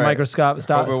cells that are microscopic.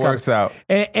 Hope it works out.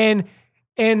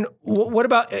 And what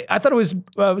about? I thought it was.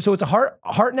 So it's a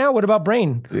heart now. What about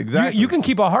brain? Exactly. You can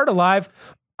keep a heart alive.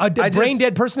 A brain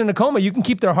dead person in a coma, you can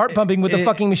keep their heart pumping with a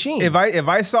fucking machine. If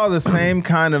I saw the same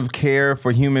kind of care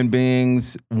for human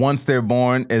beings once they're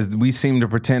born as we seem to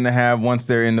pretend to have once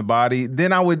they're in the body,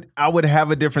 then I would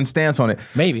have a different stance on it.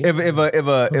 Maybe if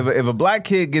a black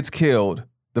kid gets killed,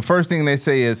 the first thing they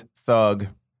say is thug.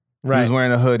 Right. He was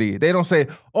wearing a hoodie. They don't say,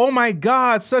 "Oh my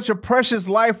God, such a precious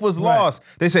life was lost."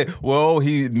 They say, "Well,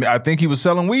 I think he was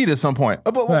selling weed at some point."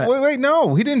 But wait,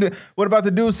 no, he didn't. What about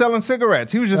the dude selling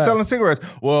cigarettes? He was just selling cigarettes.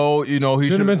 Well, he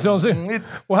should have been selling cigarettes.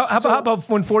 Well, how about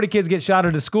when 40 kids get shot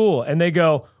at a school and they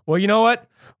go, "Well, you know what?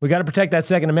 We got to protect that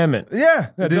Second Amendment." Yeah,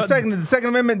 the Second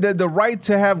Amendment, the right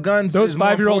to have guns. Those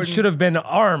 5-year-olds should have been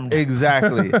armed.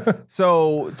 Exactly.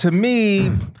 So to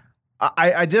me,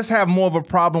 I just have more of a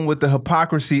problem with the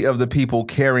hypocrisy of the people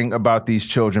caring about these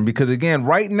children because, again,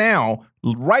 right now,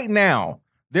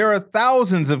 there are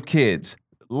thousands of kids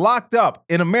locked up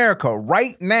in America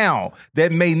right now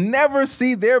that may never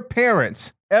see their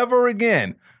parents ever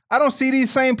again. I don't see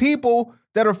these same people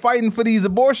that are fighting for these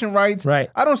abortion rights. Right.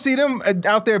 I don't see them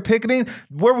out there picketing.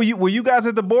 Where were you? Were you guys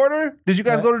at the border? Did you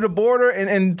guys go to the border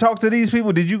and talk to these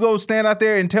people? Did you go stand out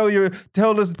there and tell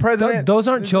this president? Those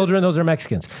aren't children. Those are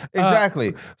Mexicans.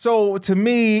 Exactly. So to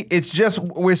me, it's just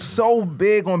we're so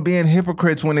big on being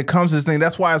hypocrites when it comes to this thing.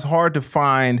 That's why it's hard to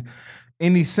find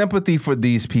any sympathy for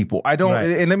these people. I don't.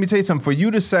 Right. And let me tell you something. For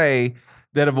you to say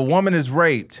that if a woman is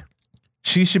raped,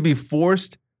 she should be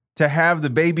forced to have the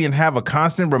baby and have a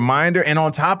constant reminder? And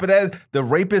on top of that, the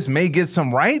rapist may get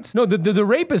some rights? No, the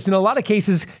rapist in a lot of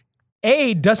cases,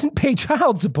 A, doesn't pay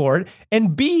child support,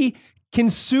 and B, can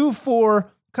sue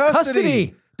for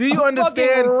custody. Do you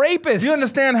understand? Rapist. Do you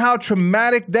understand how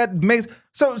traumatic that makes?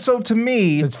 So to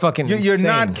me, it's fucking you're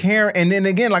not caring. And then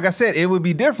again, like I said, it would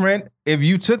be different if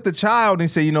you took the child and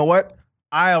say, you know what,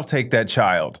 I'll take that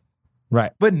child.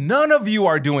 Right. But none of you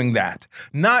are doing that.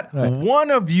 Not one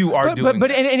of you are doing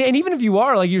that. And even if you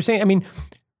are, like you're saying, I mean,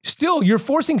 still, you're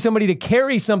forcing somebody to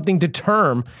carry something to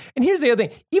term. And here's the other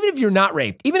thing. Even if you're not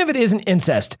raped, even if it isn't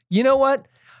incest, you know what?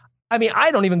 I mean,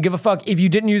 I don't even give a fuck if you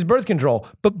didn't use birth control.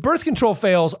 But birth control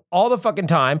fails all the fucking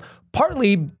time.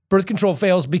 Partly, birth control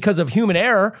fails because of human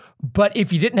error. But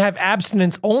if you didn't have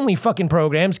abstinence-only fucking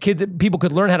programs, people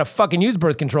could learn how to fucking use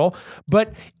birth control.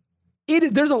 But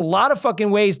there's a lot of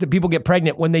fucking ways that people get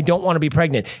pregnant when they don't want to be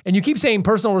pregnant. And you keep saying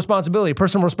personal responsibility.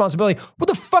 What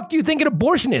the fuck do you think an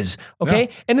abortion is? Okay.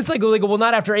 Yeah. And it's like, well,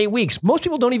 not after 8 weeks. Most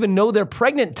people don't even know they're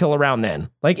pregnant till around then.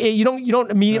 Like you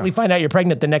don't immediately find out you're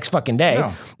pregnant the next fucking day.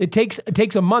 No. It takes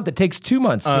a month. It takes 2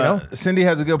 months, you know? Cindy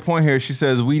has a good point here. She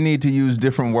says, we need to use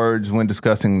different words when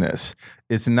discussing this.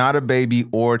 It's not a baby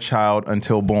or child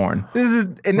until born.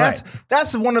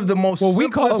 That's one of the most we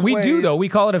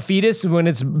call it a fetus when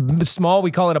it's small.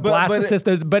 We call it a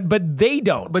blastocyst, but they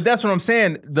don't. But that's what I'm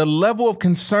saying. The level of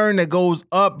concern that goes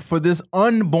up for this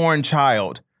unborn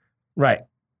child, right,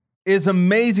 is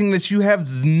amazing that you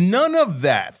have none of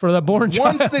that for the born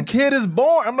child. Once the kid is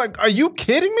born, I'm like, are you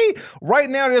kidding me? Right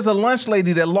now, there's a lunch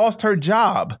lady that lost her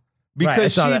job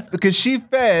because she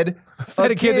fed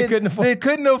a kid they couldn't afford. They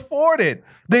couldn't afford it.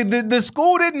 The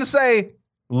school didn't say,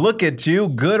 look at you,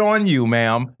 good on you,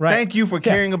 ma'am. Right. Thank you for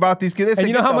caring about these kids. They said,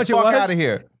 you know how much it was? Out of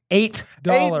here. $8.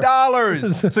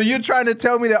 $8. So you're trying to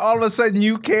tell me that all of a sudden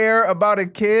you care about a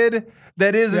kid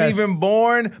that isn't even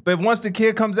born, but once the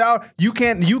kid comes out, you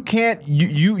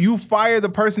fire the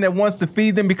person that wants to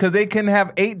feed them because they can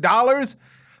have $8?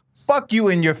 Fuck you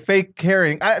and your fake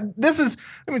caring. Let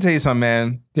me tell you something,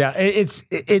 man. Yeah, it's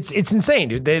insane,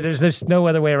 dude. There's no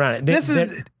other way around it.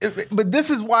 This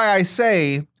is why I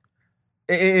say,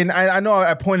 and I know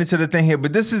I pointed to the thing here,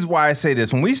 but this is why I say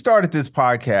this. When we started this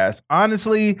podcast,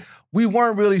 honestly, we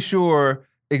weren't really sure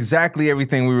exactly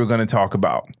everything we were going to talk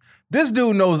about. This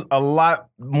dude knows a lot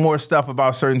more stuff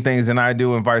about certain things than I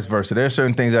do and vice versa. There's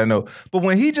certain things I know. But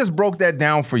when he just broke that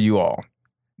down for you all,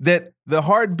 that the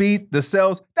heartbeat, the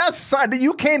cells, that's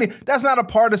not a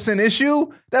partisan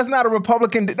issue. That's not a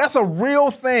Republican. That's a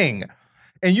real thing.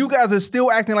 And you guys are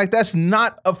still acting like that's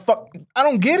not a I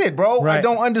don't get it, bro. Right. I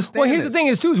don't understand. Well, here's the thing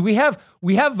is we have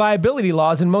viability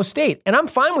laws in most states, and I'm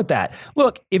fine with that.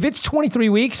 Look, if it's 23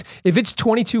 weeks, if it's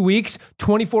 22 weeks,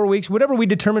 24 weeks, whatever we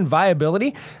determine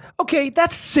viability, okay,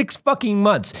 that's 6 fucking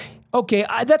months. Okay,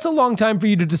 that's a long time for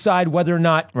you to decide whether or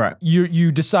not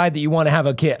you decide that you want to have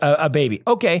a baby.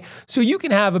 Okay, so you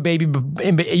can have a baby,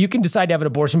 you can decide to have an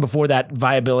abortion before that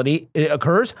viability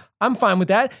occurs. I'm fine with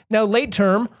that. Now, late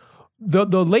term, the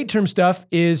late term stuff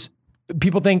is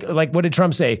people think, like, what did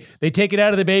Trump say? They take it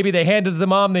out of the baby, they hand it to the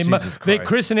mom, they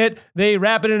christen it, they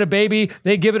wrap it in a baby,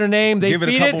 they give it a name, they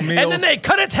feed it, and then they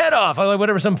cut its head off. Like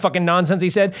whatever, some fucking nonsense he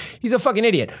said. He's a fucking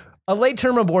idiot. A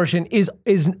late-term abortion is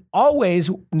always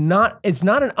not, it's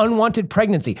not an unwanted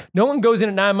pregnancy. No one goes in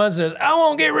at 9 months and says, I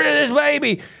won't get rid of this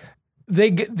baby.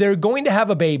 They're going to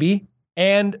have a baby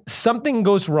and something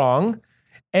goes wrong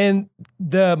and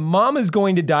the mom is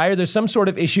going to die or there's some sort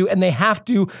of issue and they have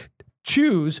to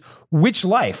choose which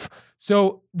life.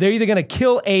 So they're either going to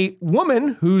kill a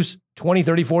woman who's 20,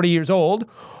 30, 40 years old,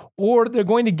 or they're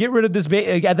going to get rid of this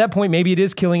baby. At that point, maybe it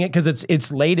is killing it because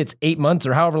it's late, it's 8 months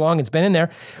or however long it's been in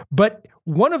there. But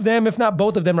one of them, if not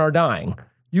both of them, are dying.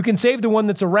 You can save the one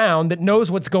that's around that knows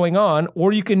what's going on,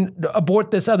 or you can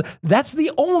abort this other. That's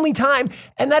the only time.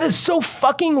 And that is so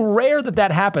fucking rare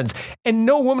that happens. And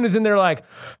no woman is in there like,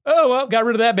 oh, well, got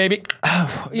rid of that baby.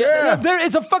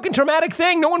 It's a fucking traumatic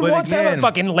thing. No one wants to have a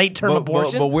fucking late-term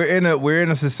abortion. But we're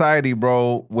in a society,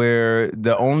 bro, where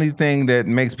the only thing that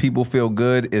makes people feel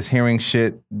good is hearing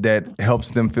shit that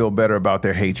helps them feel better about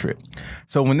their hatred.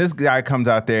 So when this guy comes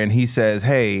out there and he says,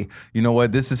 hey, you know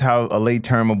what, this is how a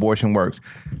late-term abortion works.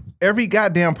 Every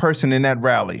goddamn person in that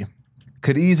rally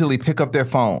could easily pick up their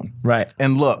phone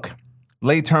and look,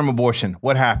 late-term abortion,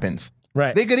 what happens?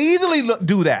 Right. They could easily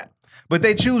do that, but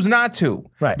they choose not to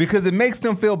because it makes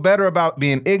them feel better about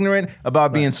being ignorant,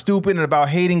 about being stupid, and about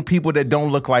hating people that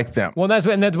don't look like them. Well, that's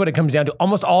what it comes down to.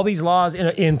 Almost all these laws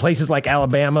in places like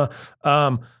Alabama,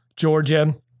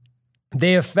 Georgia,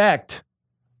 they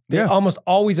almost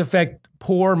always affect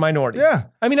poor minorities. Yeah.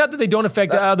 I mean, not that they don't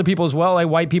affect other people as well, like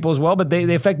white people as well, but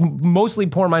they affect mostly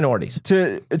poor minorities.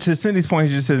 To Cindy's point,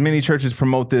 he just says many churches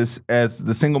promote this as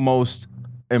the single most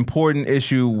important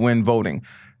issue when voting.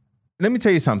 Let me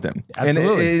tell you something.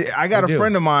 Absolutely. And I got a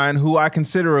friend of mine who I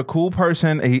consider a cool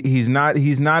person. He's not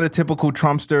a typical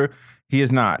Trumpster. He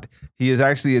is not. He is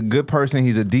actually a good person.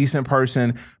 He's a decent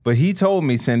person. But he told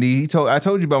me, Cindy, I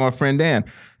told you about my friend Dan.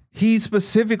 He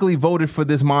specifically voted for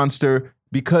this monster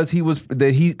because he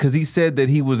said that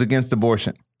he was against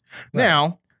abortion. Right.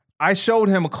 Now, I showed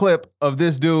him a clip of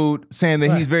this dude saying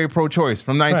that he's very pro-choice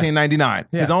from 1999. Right.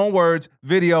 Yeah. His own words,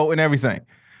 video, and everything.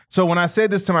 So when I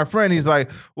said this to my friend, he's like,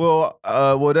 well,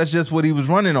 that's just what he was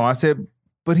running on. I said,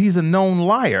 but he's a known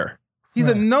liar. He's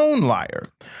a known liar.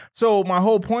 So my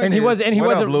whole point he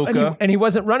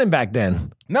wasn't running back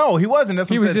then. No, he wasn't. That's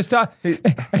what he was just talking.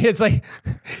 It's like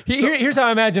here's how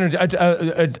I imagine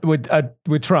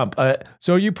with Trump.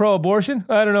 So are you pro-abortion?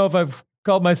 I don't know if I've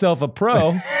called myself a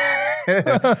pro.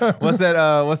 What's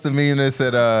the meme that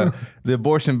said the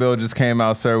abortion bill just came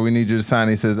out, sir? We need you to sign.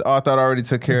 He says, "Oh, I thought I already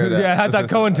took care of that." Yeah, I thought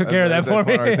Cohen took care of that for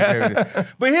me.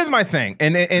 But here's my thing,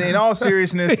 and in all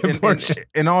seriousness,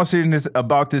 in all seriousness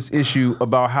about this issue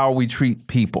about how we treat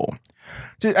people,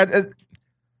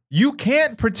 you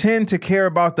can't pretend to care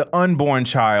about the unborn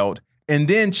child and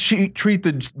then treat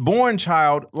the born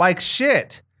child like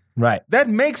shit. Right. That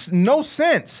makes no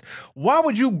sense. Why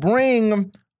would you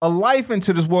bring a life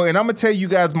into this world? And I'm gonna tell you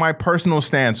guys my personal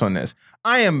stance on this.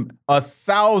 I am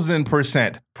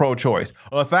 1,000% pro-choice,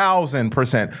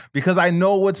 1,000%, because I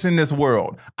know what's in this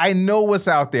world. I know what's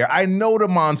out there. I know the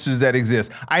monsters that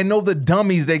exist. I know the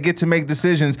dummies that get to make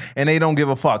decisions and they don't give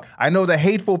a fuck. I know the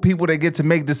hateful people that get to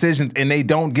make decisions and they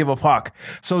don't give a fuck.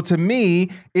 So to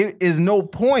me, it is no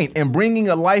point in bringing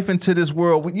a life into this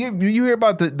world. You hear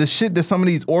about the shit that some of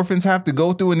these orphans have to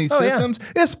go through in these systems?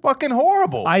 Yeah. It's fucking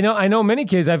horrible. I know many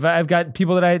kids. I've got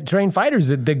people that I train fighters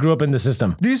that grew up in the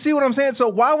system. Do you see what I'm saying? So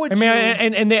why would you?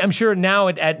 I'm sure now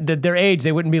at their age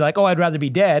they wouldn't be like, oh, I'd rather be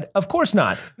dead. Of course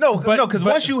not. No, because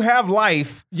once you have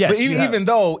life, yes, even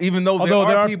though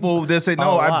there are people that say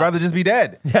no, I'd rather just be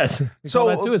dead. Yes.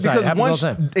 So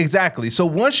suicide. Exactly. So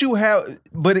once you have,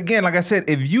 but again, like I said,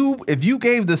 if you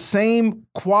gave the same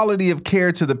quality of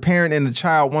care to the parent and the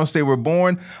child once they were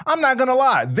born, I'm not gonna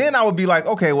lie. Then I would be like,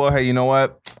 okay, well, hey, you know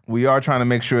what? We are trying to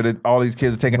make sure that all these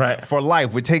kids are taken for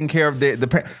life. We're taking care of the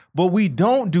parent, but we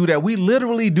don't do that. We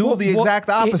literally do the exact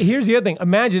opposite. Here's the other thing.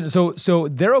 Imagine, so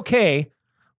they're okay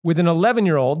with an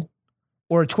 11-year-old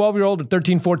or a 12-year-old or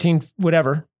 13, 14,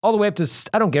 whatever, all the way up to,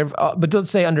 I don't care, but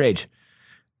let's say underage.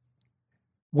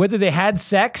 Whether they had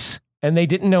sex and they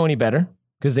didn't know any better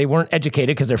because they weren't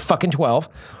educated because they're fucking 12,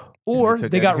 or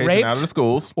they got raped out of the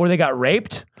schools, or they got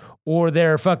raped, or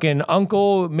their fucking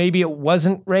uncle, maybe it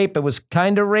wasn't rape, it was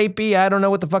kind of rapey. I don't know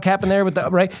what the fuck happened there with the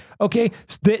right. Okay,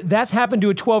 that's happened to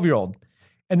a 12-year-old.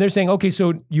 And they're saying, okay,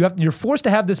 so you're forced to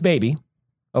have this baby,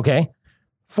 okay?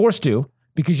 Forced to,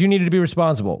 because you needed to be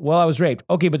responsible. Well, I was raped.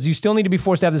 Okay, but you still need to be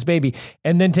forced to have this baby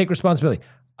and then take responsibility.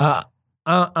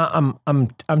 I'm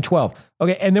 12.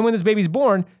 Okay, and then when this baby's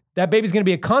born, that baby's going to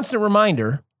be a constant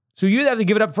reminder. So you have to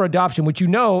give it up for adoption, which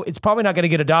it's probably not going to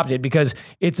get adopted because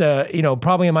it's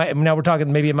probably now we're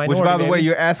talking maybe a minority. Which, by the way,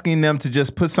 you're asking them to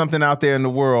just put something out there in the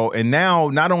world, and now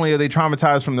not only are they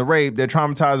traumatized from the rape, they're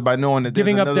traumatized by knowing that there's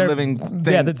another living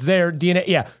thing. Yeah, that's their DNA.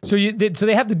 Yeah, so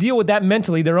they have to deal with that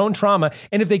mentally, their own trauma,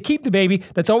 and if they keep the baby,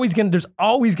 there's always going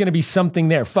to be something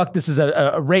there. Fuck, this is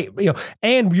a rape,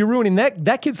 and you're ruining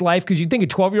that kid's life because you think a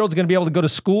 12-year-old is going to be able to go to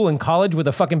school and college with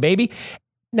a fucking baby.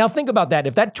 Now think about that.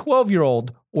 If that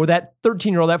 12-year-old or that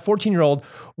 13-year-old, that 14-year-old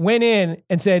went in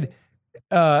and said,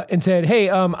 hey,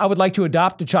 I would like to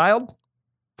adopt a child.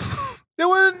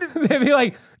 They'd be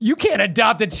like, you can't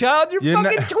adopt a child. You're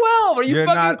fucking 12. You're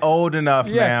not old enough,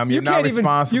 ma'am. You're not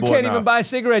responsible enough. You can't even buy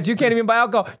cigarettes. You can't even buy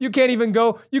alcohol. You can't even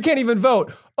go. You can't even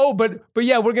vote. Oh, but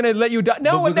yeah, we're gonna let you adopt.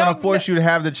 No, we're gonna force you to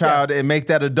have the child and make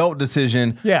that adult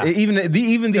decision. Yeah, even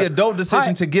the adult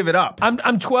decision to give it up.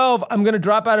 I'm 12. I'm gonna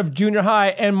drop out of junior high,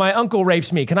 and my uncle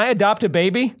rapes me. Can I adopt a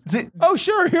baby? Oh,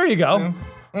 sure. Here you go.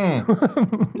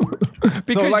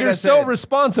 Because you're so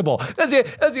responsible. That's the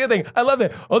other thing. I love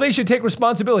that. Oh, they should take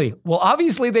responsibility. Well,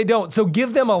 obviously they don't. So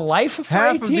give them a life for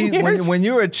 18 years. When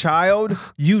you're a child,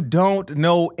 you don't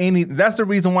know any. That's the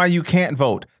reason why you can't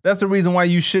vote. That's the reason why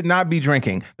you should not be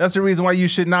drinking. That's the reason why you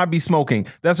should not be smoking.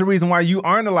 That's the reason why you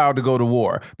aren't allowed to go to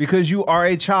war, because you are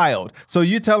a child. So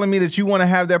you're telling me that you want to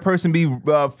have that person be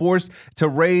forced to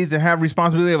raise and have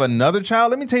responsibility of another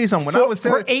child? Let me tell you something.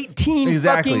 For 18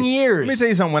 fucking years. Let me tell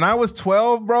you something. When I was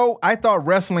 12, bro, I thought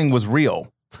wrestling was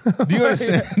real. Do you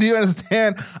understand? Do you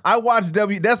understand? I watched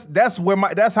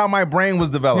that's how my brain was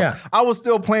developed. Yeah. I was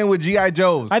still playing with G.I.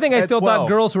 Joes. I think I at still 12. thought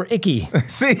girls were icky.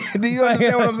 See, do you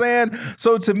understand what I'm saying?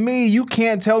 So to me, you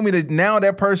can't tell me that now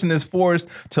that person is forced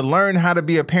to learn how to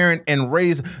be a parent and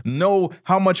know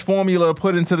how much formula to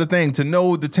put into the thing, to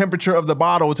know the temperature of the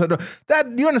bottle,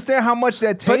 you understand how much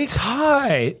that But takes?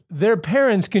 Ty, their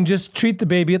parents can just treat the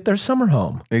baby at their summer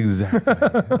home. Exactly.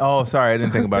 Oh, sorry, I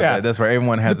didn't think about Yeah. that. That's right.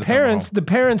 Everyone has The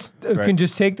parents can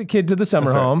just take the kid to the summer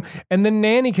That's right. home, and the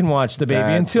nanny can watch the baby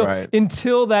That's right.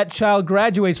 until that child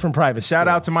graduates from private Shout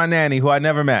school. out to my nanny, who I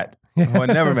never met.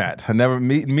 Neither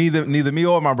me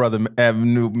or my brother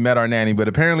met our nanny, but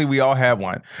apparently we all have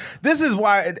one. This is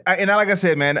why, and like I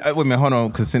said, man, wait a minute, hold on,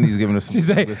 because Cindy's giving us some. She's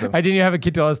like, I didn't even have a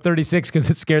kid till I was 36 because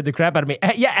it scared the crap out of me.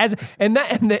 Yeah, as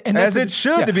it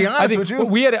should, to be honest with you.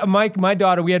 We had my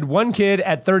daughter. We had one kid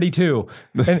at 32,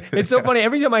 and it's so funny.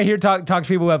 Every time I hear talk to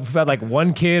people who have had like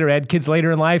one kid or had kids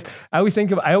later in life, I always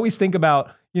think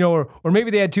about or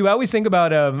maybe they had two. I always think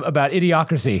about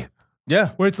Idiocracy. Yeah.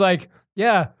 Where it's like,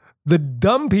 yeah, the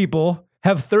dumb people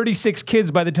have 36 kids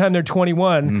by the time they're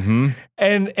 21,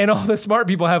 and all the smart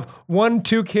people have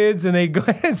 1-2 kids, and they go.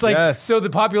 It's like so the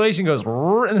population goes.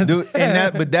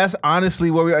 But that's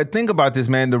honestly what we are. Think about this,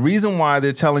 man. The reason why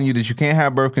they're telling you that you can't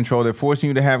have birth control, they're forcing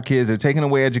you to have kids, they're taking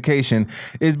away education,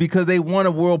 is because they want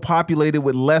a world populated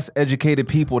with less educated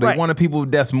people. They want a people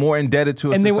that's more indebted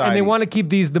to a society. And they want to keep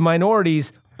the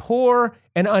minorities poor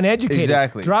and uneducated.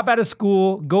 Exactly. Drop out of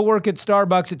school, go work at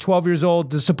Starbucks at 12 years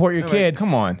old to support your kid.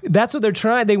 Come on. That's what they're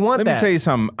trying. They want that. Let me tell you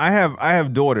something. I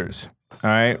have daughters. All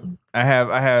right. I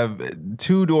have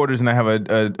 2 daughters and I have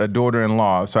a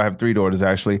daughter-in-law. So I have 3 daughters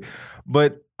actually.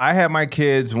 But I had my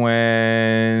kids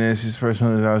when this is first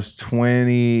one I was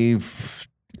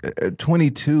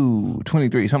 22,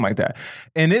 23, something like that.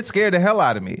 And it scared the hell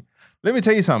out of me. Let me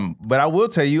tell you something. But I will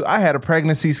tell you, I had a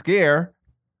pregnancy scare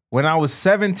when I was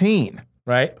 17.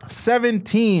 Right?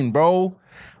 17, bro.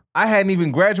 I hadn't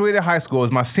even graduated high school. It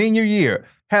was my senior year.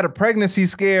 Had a pregnancy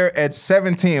scare at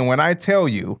 17. When I tell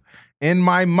you, in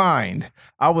my mind,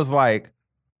 I was like,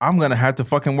 I'm going to have to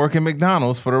fucking work at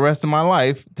McDonald's for the rest of my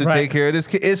life to take care of this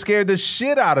kid. It scared the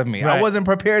shit out of me. I wasn't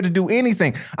prepared to do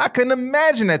anything. I couldn't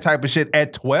imagine that type of shit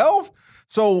at 12.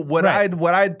 So what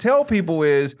I tell people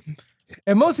is,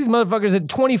 and most of these motherfuckers at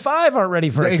 25 aren't ready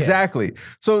for it. Exactly.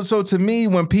 So to me,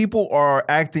 when people are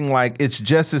acting like it's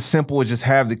just as simple as just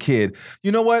have the kid, you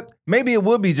know what? Maybe it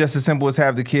would be just as simple as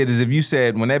have the kid as if you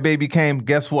said, when that baby came,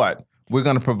 guess what? We're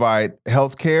going to provide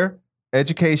health care,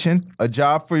 education, a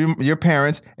job for your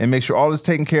parents, and make sure all is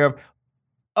taken care of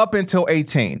up until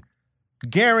 18.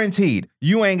 Guaranteed.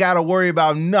 You ain't got to worry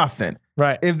about nothing.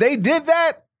 Right. If they did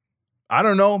that, I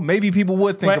don't know. Maybe people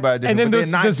would think about it different, and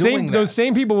then those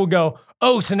same people will go,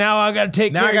 oh, so now I got to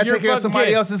take care of your fucking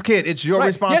somebody else's kid. It's your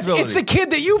responsibility. Yes, it's the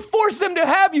kid that you forced them to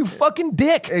have, you fucking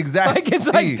dick. Exactly. It's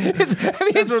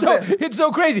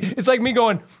so crazy. It's like me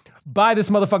going, buy this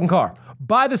motherfucking car.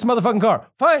 Buy this motherfucking car.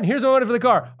 Fine, here's the money for the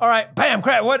car. All right, bam,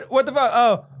 crap. What the fuck?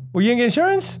 Oh, well, you didn't get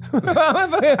insurance?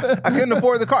 I couldn't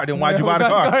afford the car. Then why'd you buy the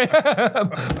car?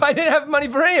 I didn't have money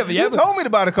for any of it. You told me to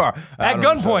buy the car. At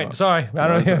gunpoint. Sorry. I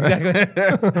don't know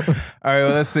exactly. All right,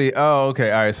 well, let's see. Oh,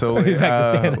 okay. All right, so we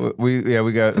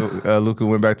got Luca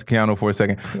went back to Keanu for a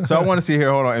second. So I want to see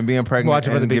here, hold on, and being pregnant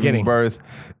and giving birth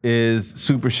is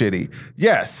super shitty.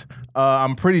 Yes.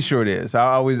 I'm pretty sure it is.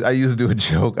 I used to do a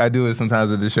joke. I do it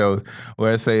sometimes at the shows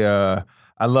where I say, I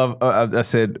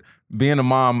said, being a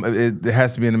mom, it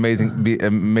has to be an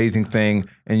amazing thing,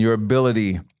 and your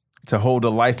ability to hold a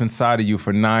life inside of you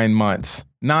for 9 months.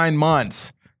 9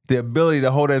 months. The ability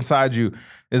to hold it inside you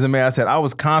is amazing. I said, I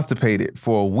was constipated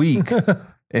for a week.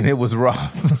 And it was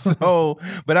rough. So,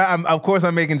 but of course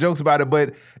I'm making jokes about it.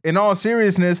 But in all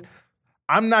seriousness,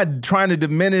 I'm not trying to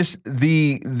diminish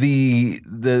the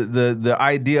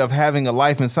idea of having a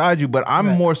life inside you, but I'm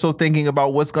more so thinking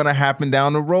about what's going to happen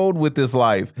down the road with this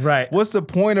life. Right. What's the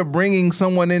point of bringing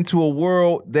someone into a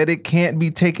world that it can't be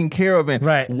taken care of in?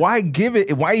 Right. Why give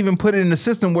it? Why even put it in a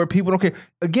system where people don't care?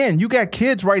 Again, you got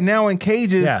kids right now in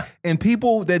cages, and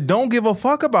people that don't give a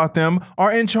fuck about them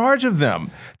are in charge of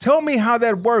them. Tell me how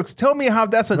that works. Tell me how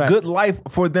that's a good life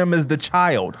for them as the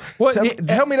child. Well,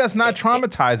 tell me that's not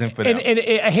traumatizing for them.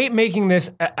 I hate making this.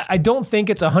 I don't think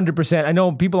it's 100%. I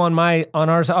know people on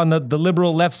the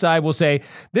liberal left side will say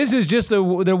this is just the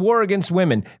war against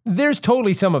women. There's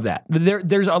totally some of that.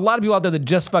 There's a lot of people out there that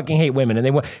just fucking hate women,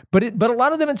 and but a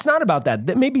lot of them it's not about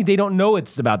that. Maybe they don't know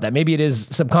it's about that. Maybe it is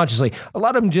subconsciously. A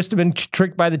lot of them just have been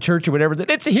tricked by the church or whatever. That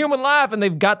it's a human life, and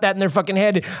they've got that in their fucking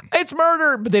head. It's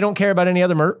murder, but they don't care about any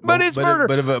other murder. But it's murder.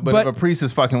 But if a priest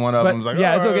is fucking one of them, it's like,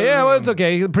 yeah, it's okay. Yeah, well, it's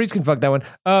okay. The priest can fuck that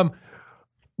one.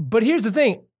 But here's the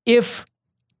thing: if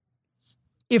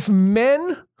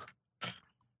men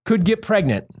could get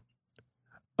pregnant,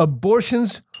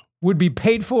 abortions would be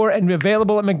paid for and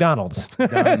available at McDonald's.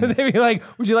 They'd be like,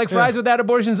 "Would you like fries with that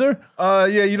abortion, sir?"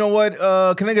 Yeah, you know what?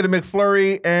 Can I get a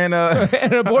McFlurry and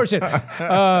and an abortion?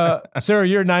 Sir,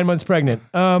 you're 9 months pregnant.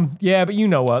 Yeah, but you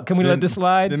know what? Can we let this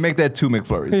slide? Then make that 2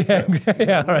 McFlurries.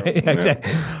 Yeah, all right. Yeah,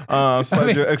 exactly.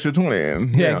 Slide your extra 20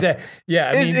 in. Yeah, exactly.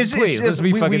 Yeah, I mean, please, let's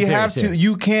be fucking serious. We have to.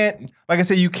 You can't. Like I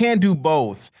said, you can't do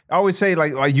both. I always say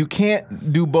like you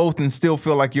can't do both and still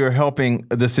feel like you're helping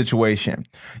the situation.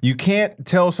 You can't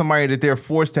tell somebody that they're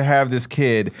forced to have this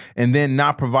kid and then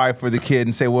not provide for the kid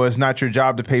and say, well, it's not your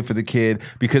job to pay for the kid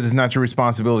because it's not your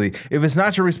responsibility. If it's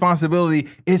not your responsibility,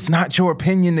 it's not your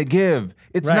opinion to give.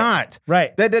 It's not.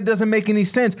 Right. That doesn't make any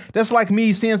sense. That's like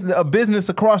me seeing a business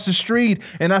across the street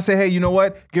and I say, hey, you know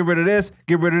what? Get rid of this.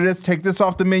 Get rid of this. Take this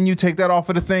off the menu. Take that off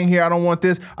of the thing here. I don't want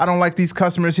this. I don't like these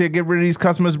customers here. Get rid of these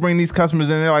customers. Bring these customers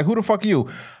in. They're like, who the fuck are you?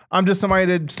 I'm just somebody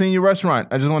that's seen your restaurant.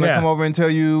 I just want to come over and tell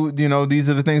you, you know, these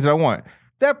are the things that I want.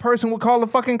 That person would call the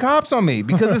fucking cops on me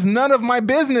because it's none of my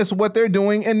business what they're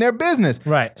doing in their business.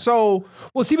 Right. So,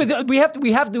 well, see, but we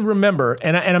have to remember,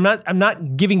 and I'm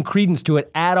not giving credence to it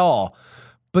at all.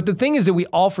 But the thing is that we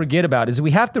all forget about is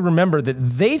we have to remember that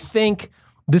they think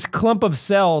this clump of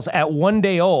cells at 1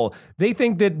 day old, they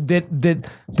think that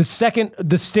the second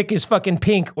the stick is fucking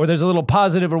pink or there's a little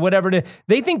positive or whatever it is,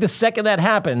 they think the second that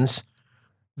happens,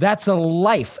 that's a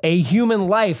life, a human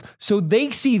life. So they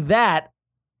see that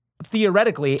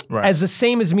theoretically as the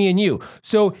same as me and you.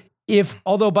 So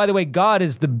although by the way, God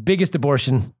is the biggest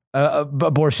abortion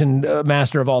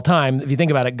master of all time. If you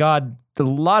think about it, God, a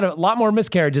lot more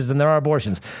miscarriages than there are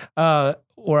abortions.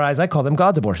 Or as I call them,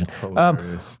 God's abortion.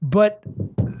 But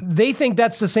they think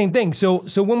that's the same thing. So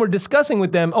when we're discussing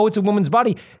with them, oh, it's a woman's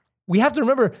body, we have to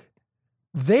remember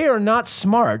they are not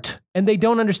smart and they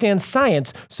don't understand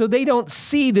science. So they don't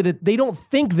see that they don't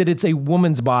think that it's a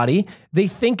woman's body. They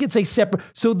think it's a separate,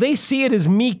 so they see it as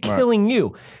me killing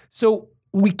you. So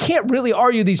we can't really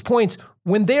argue these points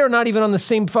when they are not even on the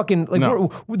same fucking,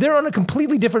 they're on a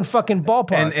completely different fucking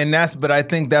ballpark. But I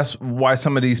think that's why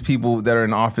some of these people that are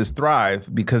in office thrive,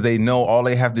 because they know all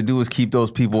they have to do is keep those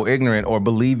people ignorant or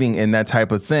believing in that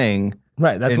type of thing.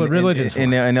 Right, that's what religion's for.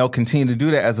 And they'll continue to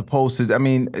do that as opposed to, I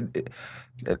mean,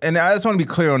 and I just want to be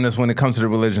clear on this when it comes to the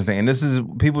religion thing. And this is,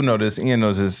 people know this, Ian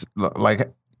knows this,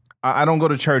 like, I don't go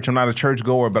to church. I'm not a church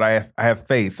goer, but I have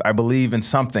faith. I believe in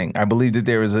something. I believe that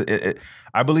there is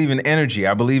I believe in energy.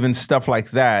 I believe in stuff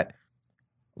like that.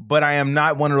 But I am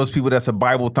not one of those people that's a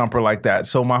Bible thumper like that.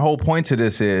 So my whole point to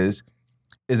this is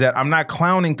that I'm not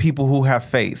clowning people who have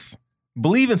faith.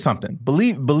 Believe in something.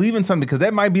 Believe in something, because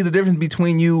that might be the difference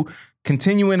between you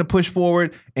continuing to push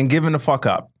forward and giving the fuck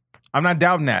up. I'm not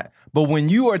doubting that. But when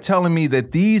you are telling me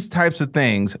that these types of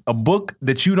things, a book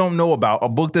that you don't know about, a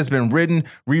book that's been written,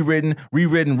 rewritten,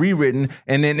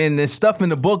 and then there's stuff in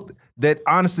the book that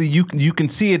honestly you can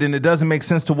see it and it doesn't make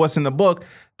sense to what's in the book,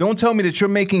 don't tell me that you're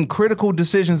making critical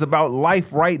decisions about life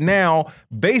right now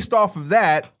based off of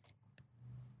that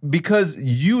because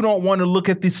you don't want to look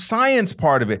at the science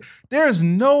part of it. There's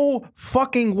no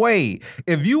fucking way.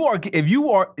 If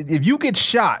you get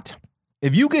shot,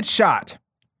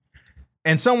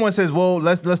 and someone says, well,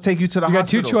 let's take you to the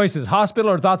hospital. You got two choices,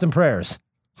 hospital or thoughts and prayers.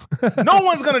 No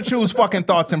one's going to choose fucking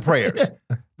thoughts and prayers.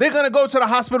 They're going to go to the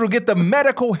hospital to get the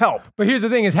medical help. But here's the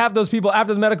thing is half those people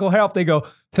after the medical help, they go,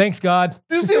 thanks God.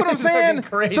 Do you see what I'm saying?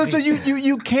 So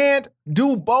you can't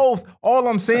do both. All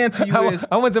I'm saying to you is.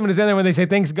 I want someone to stand there when they say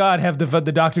thanks God, have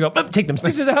the doctor go, take them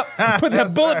stitches out, put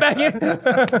that bullet back in.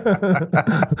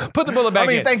 Put the bullet back in.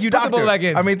 I mean, thank you, doctor. Put the bullet back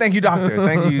in. I mean, thank you, doctor.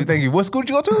 Thank you. What school did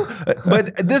you go to?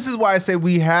 But this is why I say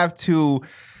we have to.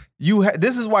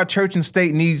 This is why church and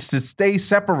state needs to stay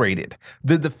separated.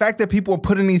 The fact that people are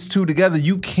putting these two together,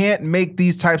 you can't make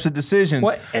these types of decisions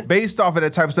based off of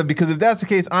that type of stuff. Because if that's the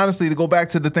case, honestly, to go back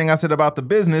to the thing I said about the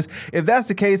business, if that's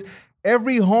the case,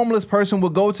 every homeless person will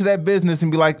go to that business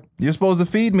and be like, you're supposed to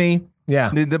feed me. Yeah.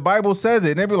 The Bible says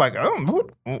it, and they'd be like, "Oh,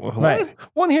 what?" Right.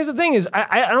 Well, and here's the thing: is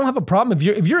I don't have a problem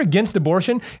if you're against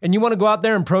abortion and you want to go out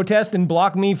there and protest and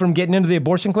block me from getting into the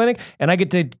abortion clinic, and I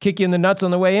get to kick you in the nuts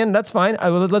on the way in. That's fine.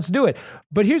 Let's do it.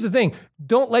 But here's the thing: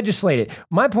 don't legislate it.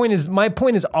 My point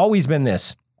has always been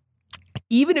this: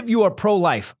 even if you are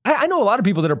pro-life, I know a lot of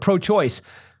people that are pro-choice.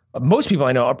 Most people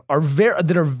I know are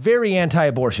very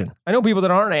anti-abortion. I know people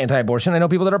that aren't anti-abortion. I know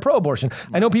people that are pro-abortion.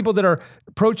 I know people that are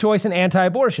pro-choice and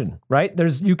anti-abortion. Right?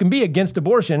 You can be against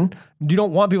abortion. You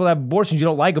don't want people to have abortions. You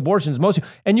don't like abortions.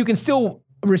 And you can still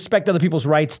respect other people's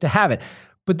rights to have it.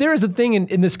 But there is a thing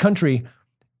in this country,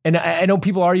 and I know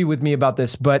people argue with me about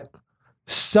this, but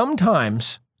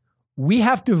sometimes we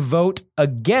have to vote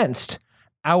against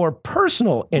our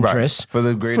personal interests for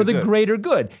the greater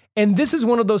good. And this is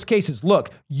one of those cases. Look,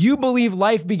 you believe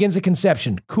life begins at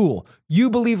conception. Cool.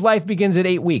 You believe life begins at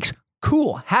 8 weeks.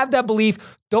 Cool. Have that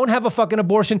belief. Don't have a fucking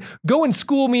abortion. Go and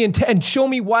school me and show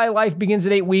me why life begins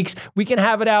at 8 weeks. We can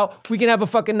have it out. We can have a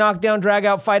fucking knockdown, drag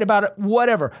out, fight about it,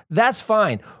 whatever. That's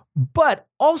fine. But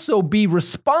also be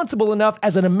responsible enough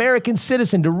as an American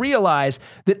citizen to realize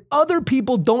that other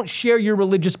people don't share your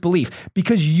religious belief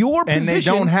because your position... And they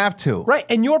don't have to. Right,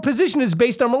 and your position is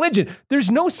based on religion. There's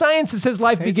no science that says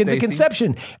life begins at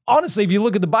conception. Honestly, if you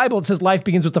look at the Bible, it says life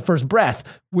begins with the first breath,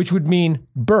 which would mean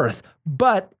birth.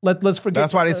 But let's forget...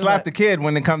 That's why they slap the kid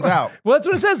when it comes out. Well, that's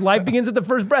what it says. Life begins at the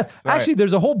first breath. Actually,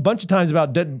 there's a whole bunch of times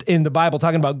in the Bible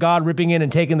talking about God ripping in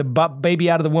and taking the baby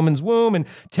out of the woman's womb and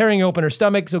tearing open her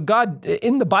stomach. So God,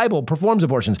 in the Bible, performs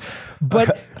abortions.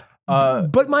 But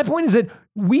my point is that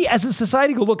we as a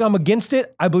society go, look, I'm against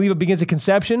it. I believe it begins at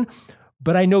conception.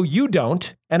 But I know you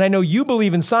don't, and I know you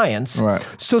believe in science. Right.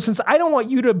 So since I don't want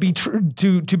you to be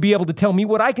to be able to tell me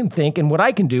what I can think and what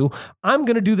I can do, I'm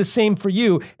going to do the same for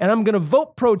you, and I'm going to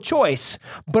vote pro-choice,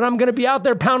 but I'm going to be out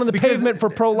there pounding the pavement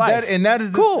for pro-life. That is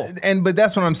cool. But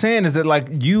that's what I'm saying is that like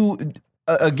you.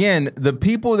 Again, the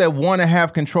people that want to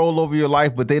have control over your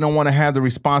life, but they don't want to have the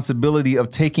responsibility of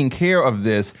taking care of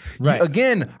this. Right.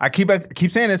 Again, I keep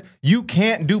saying this. You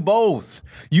can't do both.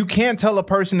 You can't tell a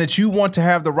person that you want to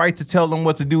have the right to tell them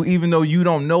what to do, even though you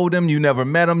don't know them, you never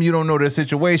met them, you don't know their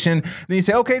situation. Then you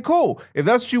say, okay, cool. If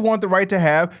that's what you want the right to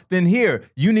have, then here,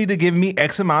 you need to give me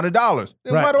X amount of dollars.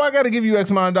 Then why do I got to give you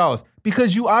X amount of dollars?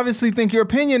 Because you obviously think your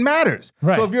opinion matters.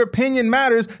 Right. So if your opinion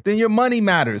matters, then your money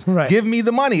matters. Right. Give me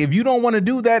the money. If you don't want to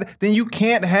do that, then you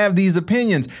can't have these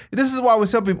opinions. This is why we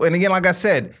tell people, and again, like I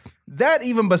said, that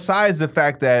even besides the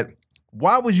fact that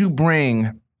why would you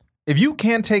bring, if you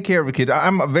can't take care of a kid,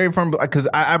 I'm a very firm, because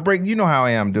I break, you know how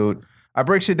I am, dude. I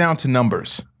break shit down to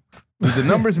numbers. Do the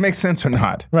numbers make sense or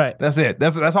not? Right. That's it.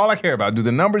 That's all I care about. Do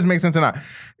the numbers make sense or not?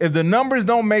 If the numbers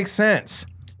don't make sense,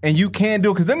 and you can't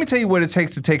do it, because let me tell you what it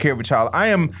takes to take care of a child. I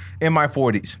am in my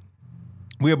 40s.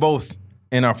 We are both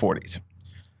in our 40s.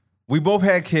 We both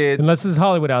had kids. Unless there's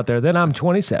Hollywood out there, then I'm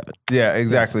 27. Yeah,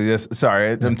 exactly. Yes.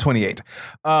 Sorry, I'm 28.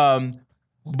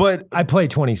 But I play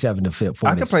 27 to 40.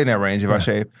 I can play in that range if I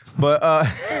shave. But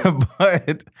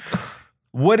but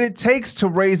what it takes to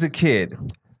raise a kid.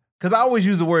 Because I always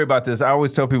used to worry about this. I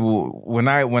always tell people when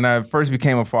I first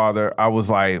became a father, I was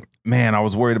like, man, I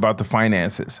was worried about the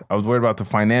finances. I was worried about the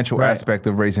financial aspect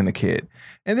of raising a kid.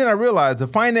 And then I realized the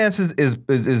finances is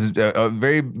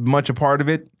very much a part of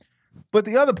it. But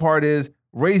the other part is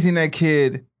raising that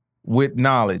kid with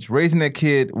knowledge, raising that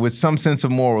kid with some sense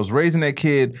of morals, raising that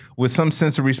kid with some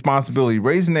sense of responsibility,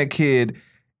 raising that kid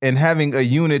and having a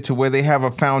unit to where they have a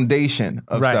foundation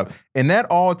of stuff. And that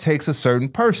all takes a certain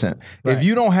person. Right. If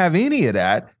you don't have any of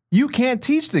that, you can't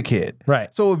teach the kid.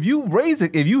 Right. So if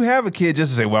you have a kid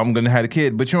just to say, well, I'm going to have a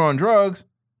kid, but you're on drugs,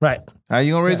 right? how are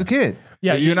you going to raise a kid?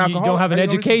 Yeah, you don't have an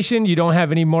education, you don't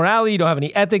have any morality, you don't have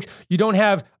any ethics, you don't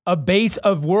have a base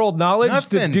of world knowledge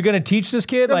that you're going to teach this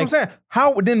kid. That's what I'm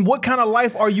saying. Then what kind of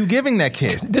life are you giving that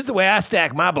kid? This is the way I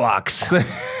stack my blocks.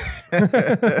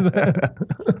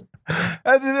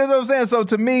 That's what I'm saying. So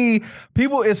to me,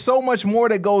 it's so much more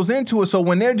that goes into it. So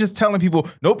when they're just telling people,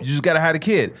 nope, you just got to have a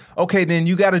kid. Okay, then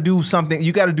you got to do something.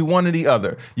 You got to do one or the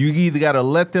other. You either got to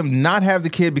let them not have the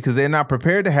kid because they're not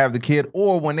prepared to have the kid,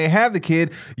 or when they have the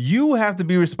kid, you have to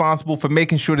be responsible for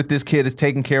making sure that this kid is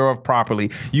taken care of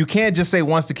properly. You can't just say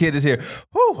once the kid is here,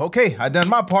 whew, okay, I done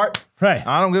my part. Right.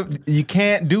 You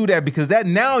can't do that because that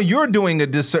now you're doing a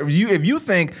disservice. If you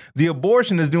think the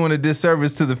abortion is doing a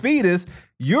disservice to the fetus,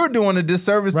 you're doing a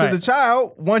disservice to the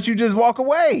child once you just walk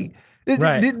away.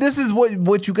 This is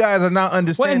what you guys are not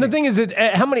understanding. Well, and the thing is that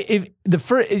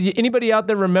anybody out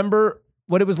there remember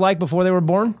what it was like before they were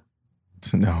born?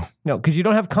 No. No, because you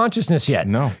don't have consciousness yet.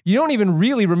 No. You don't even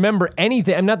really remember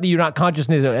anything. And not that you're not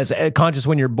conscious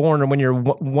when you're born or when you're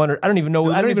one. Or, I don't even know.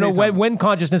 Dude, I don't even know when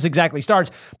consciousness exactly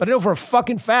starts. But I know for a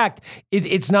fucking fact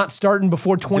it's not starting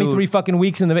before 23 fucking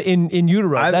weeks in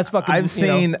utero. That's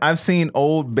fucking. I've seen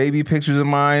old baby pictures of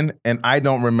mine, and I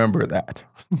don't remember that.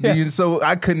 Yeah. So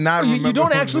I could not remember. You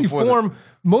don't actually form.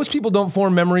 Most people don't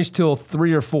form memories till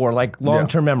 3 or 4, like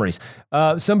long-term memories.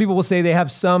 Some people will say they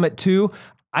have some at 2.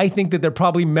 I think that they're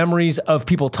probably memories of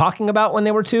people talking about when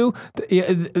they were 2,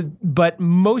 but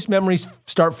most memories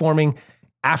start forming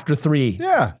after 3.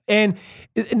 Yeah. And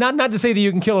not to say that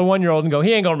you can kill a 1-year-old and go,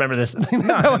 he ain't gonna remember this.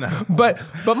 No. But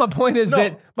my point is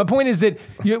that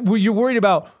you're worried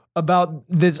about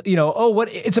this,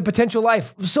 it's a potential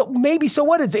life. So maybe, so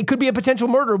what? It could be a potential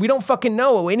murder. We don't fucking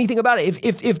know anything about it.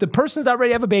 If the person's not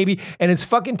ready to have a baby and it's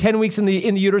fucking 10 weeks in the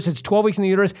uterus, it's 12 weeks in the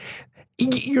uterus,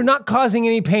 you're not causing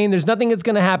any pain. There's nothing that's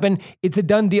going to happen. It's a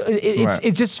done deal.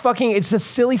 It's just fucking, it's a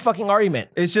silly fucking argument.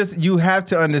 It's just, you have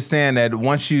to understand that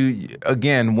once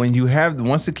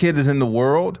the kid is in the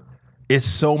world, it's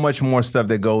so much more stuff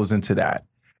that goes into that.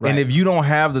 Right. And if you don't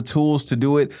have the tools to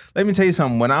do it, let me tell you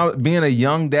something. When I was being a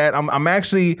young dad, I'm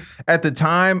actually, at the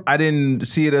time, I didn't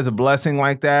see it as a blessing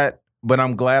like that, but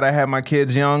I'm glad I had my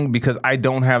kids young because I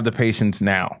don't have the patience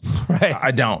now. Right.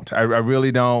 I don't. I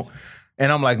really don't. And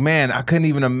I'm like, man, I couldn't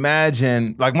even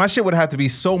imagine. Like, my shit would have to be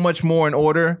so much more in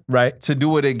order to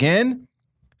do it again.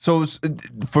 So,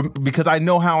 because I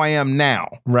know how I am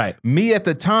now. Right. Me at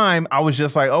the time, I was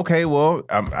just like, okay, well,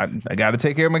 I got to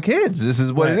take care of my kids. This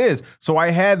is what it is. So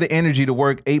I had the energy to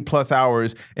work 8+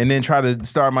 hours and then try to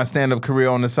start my stand-up career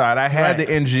on the side. I had the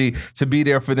energy to be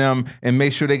there for them and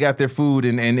make sure they got their food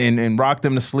and rock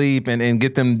them to sleep and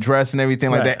get them dressed and everything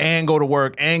like that, and go to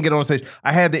work and get on stage.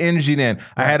 I had the energy then.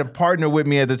 I had a partner with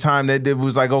me at the time that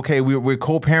was like, okay, we're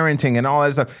co-parenting and all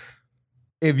that stuff.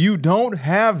 If you don't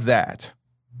have that,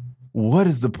 what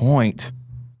is the point?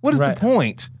 What is the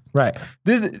point? Right.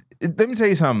 Let me tell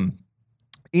you something.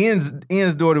 Ian's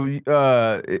daughter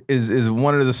is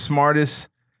one of the smartest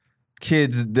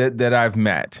kids that I've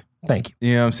met. Thank you.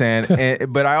 You know what I'm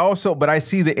saying? But I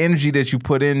see the energy that you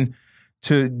put in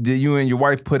that you and your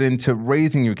wife put into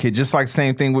raising your kid. Just like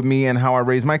same thing with me and how I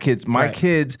raise my kids. My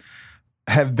kids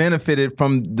have benefited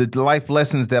from the life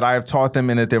lessons that I have taught them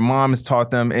and that their mom has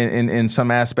taught them in some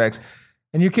aspects.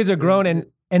 And your kids are grown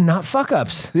and not fuck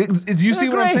ups. You see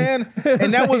what I'm saying?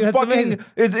 And that was fucking.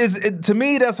 To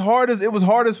me, it was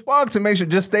hard as fuck to make sure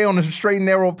just stay on the straight and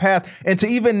narrow path. And to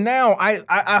even now, I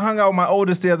hung out with my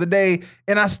oldest the other day,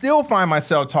 and I still find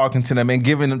myself talking to them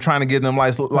and trying to give them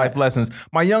life lessons.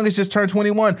 My youngest just turned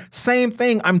 21. Same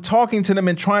thing. I'm talking to them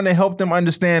and trying to help them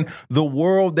understand the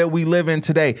world that we live in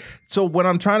today. So what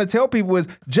I'm trying to tell people is,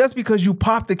 just because you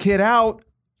pop the kid out,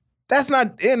 that's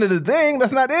not the end of the thing.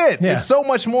 That's not it. Yeah. It's so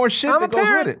much more shit that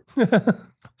goes with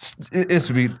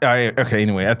it. Okay,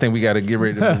 anyway, I think we got to get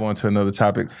ready to move on to another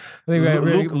topic.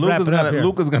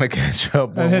 Luca's going to catch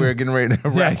up when we're getting ready to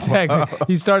wrap. Yeah, exactly.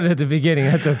 He started at the beginning.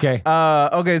 That's okay.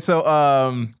 Okay,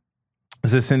 so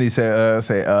Cindy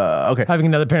okay. Having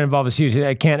another parent involved is huge.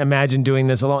 I can't imagine doing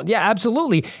this alone. Yeah,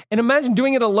 absolutely. And imagine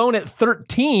doing it alone at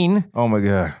 13. Oh my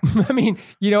God. I mean,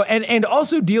 and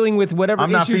also dealing with whatever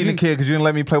I'm not feeding the kid because you didn't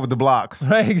let me play with the blocks.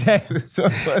 Right, exactly.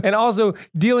 And also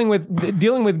dealing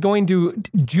with going to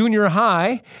junior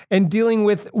high and dealing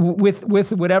with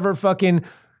whatever fucking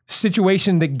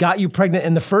situation that got you pregnant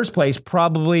in the first place,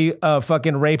 probably a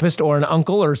fucking rapist or an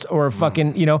uncle or a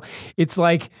fucking, it's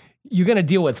like, you're going to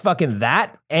deal with fucking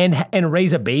that and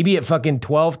raise a baby at fucking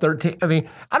 12, 13. I mean,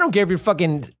 I don't care if you're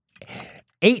fucking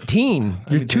 18.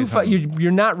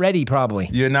 You're not ready probably.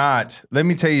 You're not. Let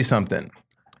me tell you something.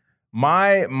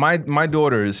 My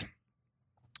daughters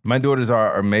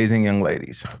are amazing young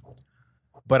ladies.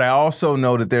 But I also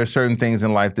know that there are certain things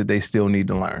in life that they still need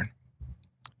to learn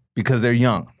because they're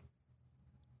young.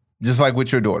 Just like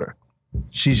with your daughter.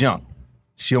 She's young.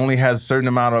 She only has a certain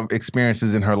amount of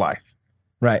experiences in her life.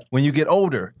 Right. When you get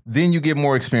older, then you get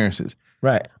more experiences.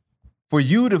 Right. For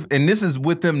you to, and this is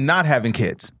with them not having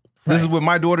kids. This is with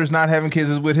my daughter's not having kids.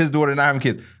 This is with his daughter not having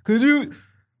kids.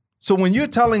 So when you're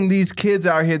telling these kids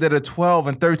out here that are 12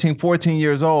 and 13, 14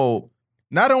 years old,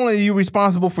 not only are you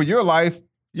responsible for your life,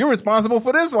 you're responsible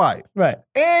for this life. Right.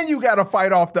 And you got to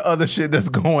fight off the other shit that's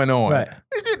going on. Right.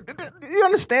 You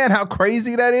understand how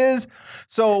crazy that is?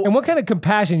 So, and what kind of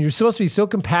compassion? You're supposed to be so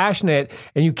compassionate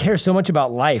and you care so much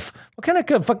about life. What kind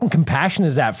of fucking compassion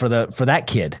is that for that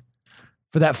kid?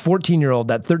 For that 14-year-old,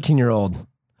 that 13-year-old?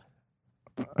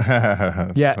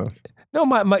 Yeah.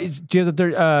 No, she has a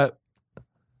third.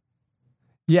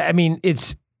 Yeah, I mean,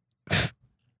 it's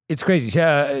It's crazy.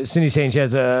 Cindy's saying she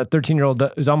has a 13-year-old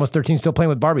who's almost 13, still playing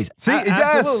with Barbies. See,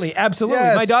 absolutely, absolutely.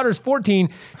 Yes. My daughter's 14.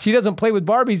 She doesn't play with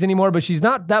Barbies anymore, but she's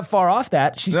not that far off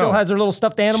that. She still has her little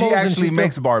stuffed animals. She actually and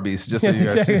makes Barbies. Just Yes, so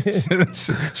you know.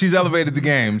 exactly. She's elevated the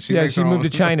game. She moved to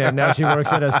China and now she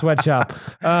works at a sweatshop.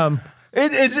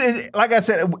 It's like I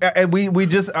said, we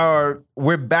just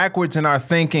we're backwards in our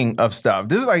thinking of stuff.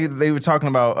 This is like they were talking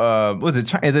about.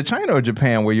 Is it China or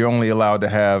Japan where you're only allowed to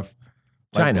have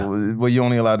China, where you're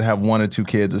only allowed to have 1 or 2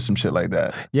 kids or some shit like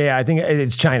that? Yeah, I think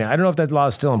it's China. I don't know if that law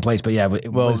is still in place, but yeah,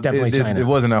 it was definitely China. It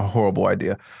wasn't a horrible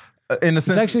idea. In a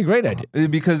sense, it's actually a great idea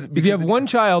because if you have one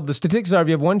child, the statistics are if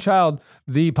you have one child,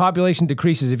 the population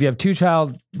decreases. If you have two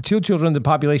children, the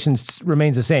population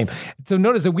remains the same. So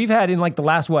notice that we've had in like the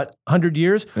last 100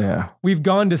 years, we've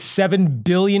gone to 7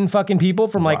 billion fucking people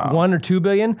from like 1 or 2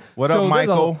 billion. What up,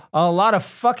 Michael? A lot of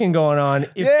fucking going on.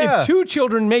 If 2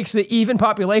 children makes the even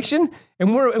population,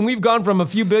 and we've gone from a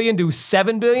few billion to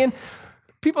 7 billion.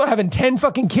 People are having 10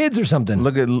 fucking kids or something.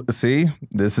 See,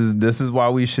 this is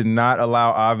why we should not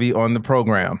allow Avi on the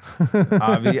program.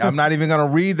 Avi, I'm not even going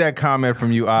to read that comment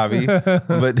from you, Avi.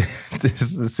 But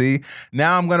see,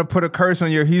 now I'm going to put a curse on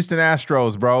your Houston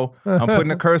Astros, bro. I'm putting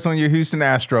a curse on your Houston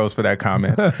Astros for that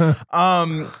comment.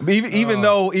 Even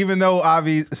though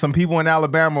Avi, some people in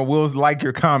Alabama will like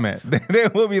your comment. They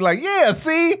will be like, yeah,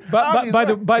 see. But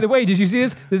by the way, did you see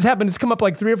this? This happened. It's come up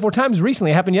like 3 or 4 times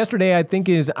recently. It happened yesterday, I think,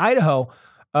 in Idaho.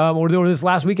 Or this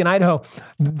last week in Idaho,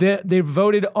 they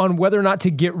voted on whether or not to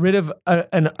get rid of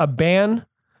a ban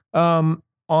on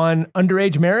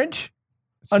underage marriage,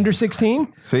 under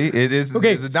 16. See, it is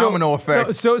okay, it's a domino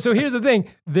effect. So here's the thing: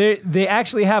 they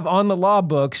actually have on the law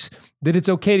books that it's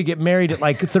okay to get married at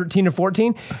like 13 or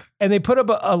 14, and they put up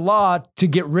a law to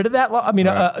get rid of that law. I mean,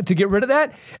 to get rid of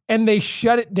that, and they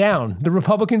shut it down. The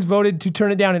Republicans voted to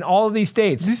turn it down in all of these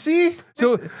states. You see?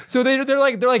 So they're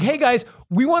like, hey guys,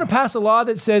 we want to pass a law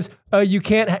that says you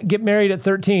can't get married at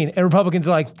 13, and Republicans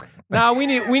are like, nah, we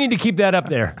need to keep that up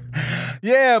there.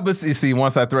 Yeah, but see,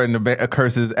 once I threaten to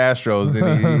curse his Astros,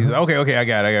 then he's okay. I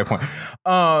got a point.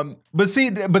 But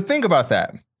think about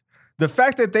that. The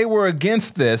fact that they were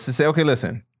against this to say, okay,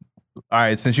 listen, all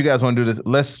right, since you guys want to do this,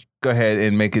 let's go ahead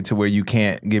and make it to where you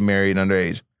can't get married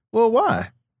underage. Well,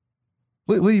 why?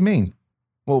 What do you mean?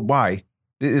 Well, why?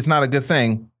 It's not a good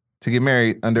thing to get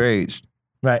married underage.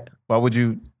 Right. Why would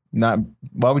you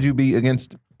be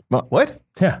against what?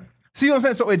 Yeah. See what I'm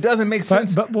saying? So it doesn't make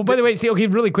sense. But by the way,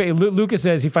 really quick, Lucas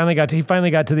says he finally got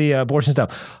to the abortion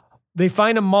stuff. They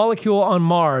find a molecule on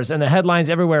Mars, and the headlines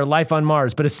everywhere: life on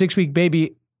Mars. But a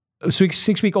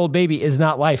 6-week-old baby is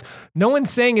not life. No one's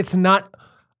saying it's not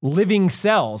living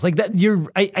cells. Like that.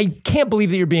 I can't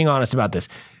believe that you're being honest about this.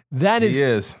 That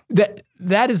is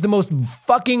the most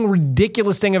fucking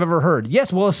ridiculous thing I've ever heard.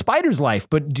 Yes, well, a spider's life,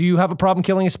 but do you have a problem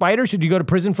killing a spider? Should you go to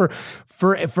prison for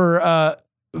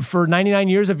 99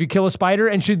 years if you kill a spider?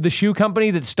 And should the shoe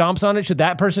company that stomps on it, should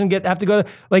that person have to go?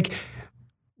 Like,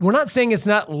 we're not saying it's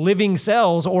not living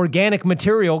cells, organic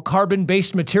material,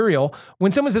 carbon-based material.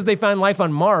 When someone says they found life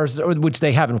on Mars, which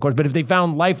they haven't, of course, but if they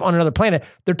found life on another planet,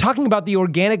 they're talking about the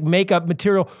organic makeup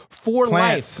material for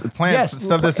life. Plants,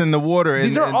 stuff that's in the water.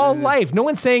 These are all life. No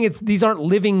one's saying these aren't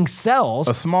living cells.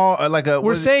 A small,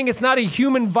 we're saying it's not a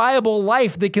human viable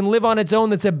life that can live on its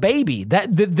own. That's a baby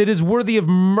that is worthy of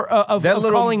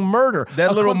calling murder.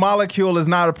 That little molecule is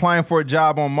not applying for a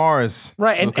job on Mars,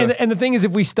 right? And the thing is,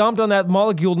 if we stomped on that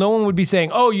molecule, no one would be saying,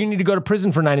 "Oh, you need to go to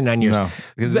prison for 99 years." No,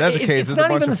 because in that case, it's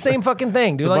not even the same fucking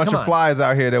thing, dude. There's a bunch of flies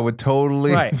out here that would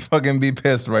totally fucking be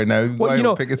pissed right now.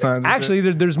 Well, picket signs. Actually,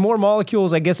 there's more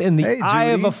molecules, I guess, in the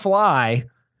eye of a fly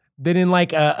than in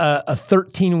like a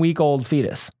 13-week-old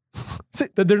fetus.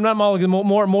 There's not molecules,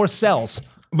 more cells.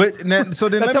 But so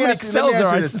then that's how many cells there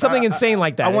are. It's something insane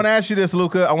like that. I want to ask you this,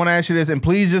 Luca. And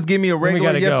please just give me a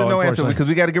regular yes or no answer because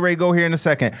we got to get ready to go here in a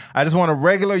second. I just want a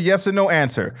regular yes or no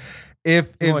answer.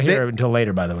 If won't hear it until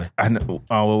later, by the way. I know.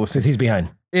 Oh, well, we'll see. Because he's behind.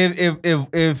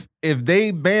 If they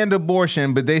banned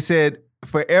abortion, but they said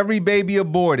for every baby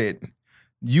aborted,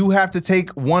 you have to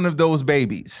take one of those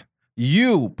babies.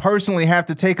 You personally have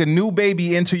to take a new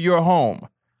baby into your home.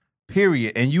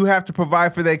 Period. And you have to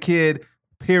provide for that kid.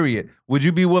 Period. Would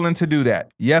you be willing to do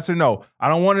that? Yes or no? I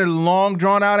don't want a long,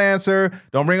 drawn-out answer.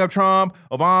 Don't bring up Trump,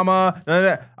 Obama, none of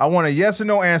that. I want a yes or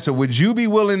no answer. Would you be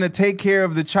willing to take care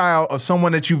of the child of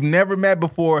someone that you've never met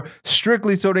before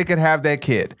strictly so they could have that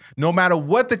kid? No matter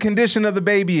what the condition of the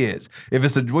baby is. If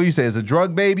it's it's a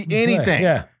drug baby, anything.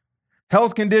 Yeah.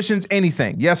 Health conditions,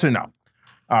 anything. Yes or no?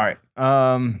 All right.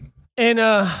 And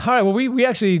all right, well, we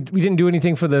didn't do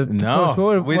anything for the No,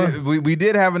 post. we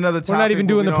did have another topic. We're not even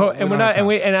doing the post, and we we're don't not, have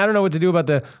and I don't know what to do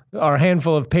about our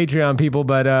handful of Patreon people,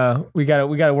 but we got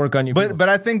to work on you. But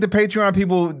I think the Patreon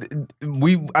people,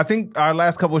 I think our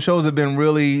last couple of shows have been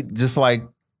really just like.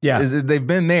 Yeah, they've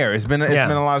been there. It's been a lot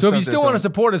of stuff. So if you still want to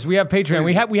support us, we have Patreon.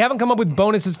 We haven't come up with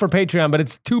bonuses for Patreon, but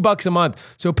it's $2 a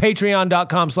month. So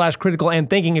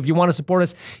patreon.com/criticalandthinking if you want to support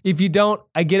us. If you don't,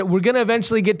 I get it. We're gonna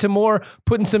eventually get to more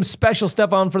putting some special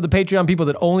stuff on for the Patreon people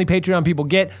that only Patreon people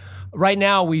get. Right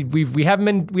now, we haven't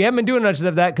been doing much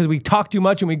of that because we talk too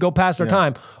much and we go past our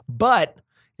time. But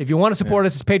if you want to support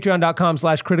us, it's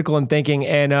patreon.com/criticalandthinking.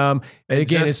 And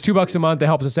again, it's $2 a month. It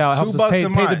helps us out. It helps us pay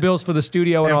the bills for the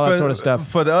studio and all that sort of stuff.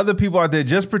 For the other people out there,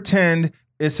 just pretend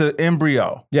it's an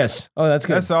embryo. Yes. Oh, that's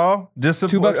good. That's all. Just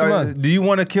support, $2 a month. Do you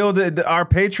want to kill our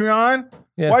Patreon?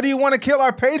 Yeah. Why do you want to kill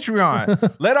our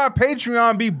Patreon? Let our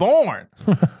Patreon be born.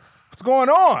 What's going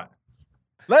on?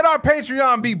 Let our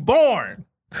Patreon be born.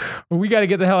 We got to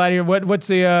get the hell out of here. What's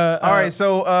the? All right,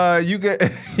 so you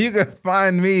can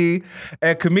find me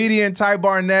at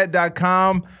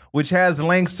comediantybarnett.com, which has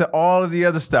links to all of the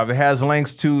other stuff. It has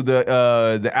links to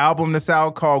the album that's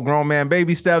out called Grown Man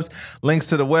Baby Steps, links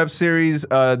to the web series.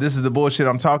 This is the bullshit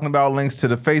I'm talking about. Links to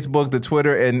the Facebook, the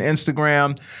Twitter, and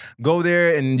Instagram. Go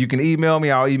there and you can email me.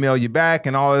 I'll email you back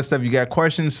and all that stuff. You got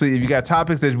questions? So if you got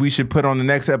topics that we should put on the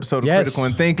next episode of Critical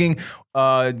and Thinking,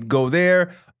 go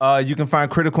there. You can find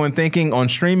Critical and Thinking on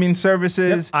streaming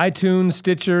services. Yep. iTunes,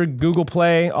 Stitcher, Google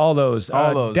Play, all those.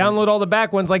 Download all the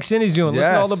back ones like Cindy's doing.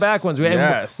 Listen to all the back ones. We'll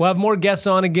have more guests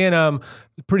on again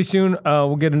pretty soon.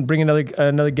 We'll bring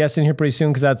another guest in here pretty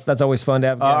soon because that's always fun to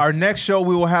have guests. Our next show,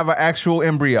 we will have an actual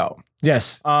embryo.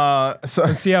 Yes. So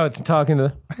let's see how it's talking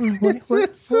to what?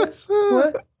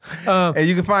 And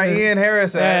you can find Ian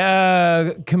Harris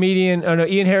at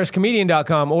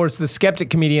IanHarrisComedian.com, or it's the Skeptic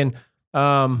Comedian.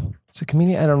 It's a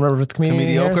comedian. I don't remember if it's comedian.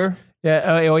 Comediocre?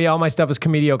 Yeah. All my stuff is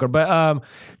Comediocre.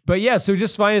 But yeah. So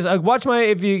just find us. Watch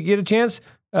if you get a chance.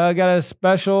 Got a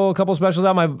couple specials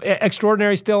out. My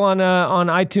Extraordinary still on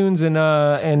iTunes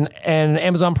and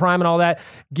Amazon Prime and all that.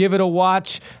 Give it a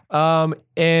watch.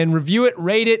 And review it.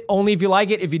 Rate it only if you like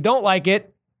it. If you don't like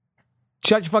it,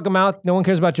 shut your fucking mouth. No one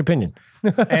cares about your opinion.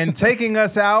 And taking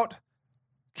us out,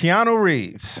 Keanu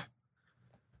Reeves.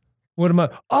 What am I?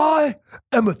 I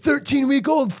am a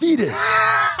 13-week-old fetus.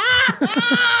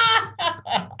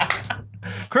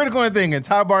 Critical and Thinking.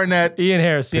 Ty Barnett. Ian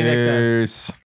Harris. See you next time.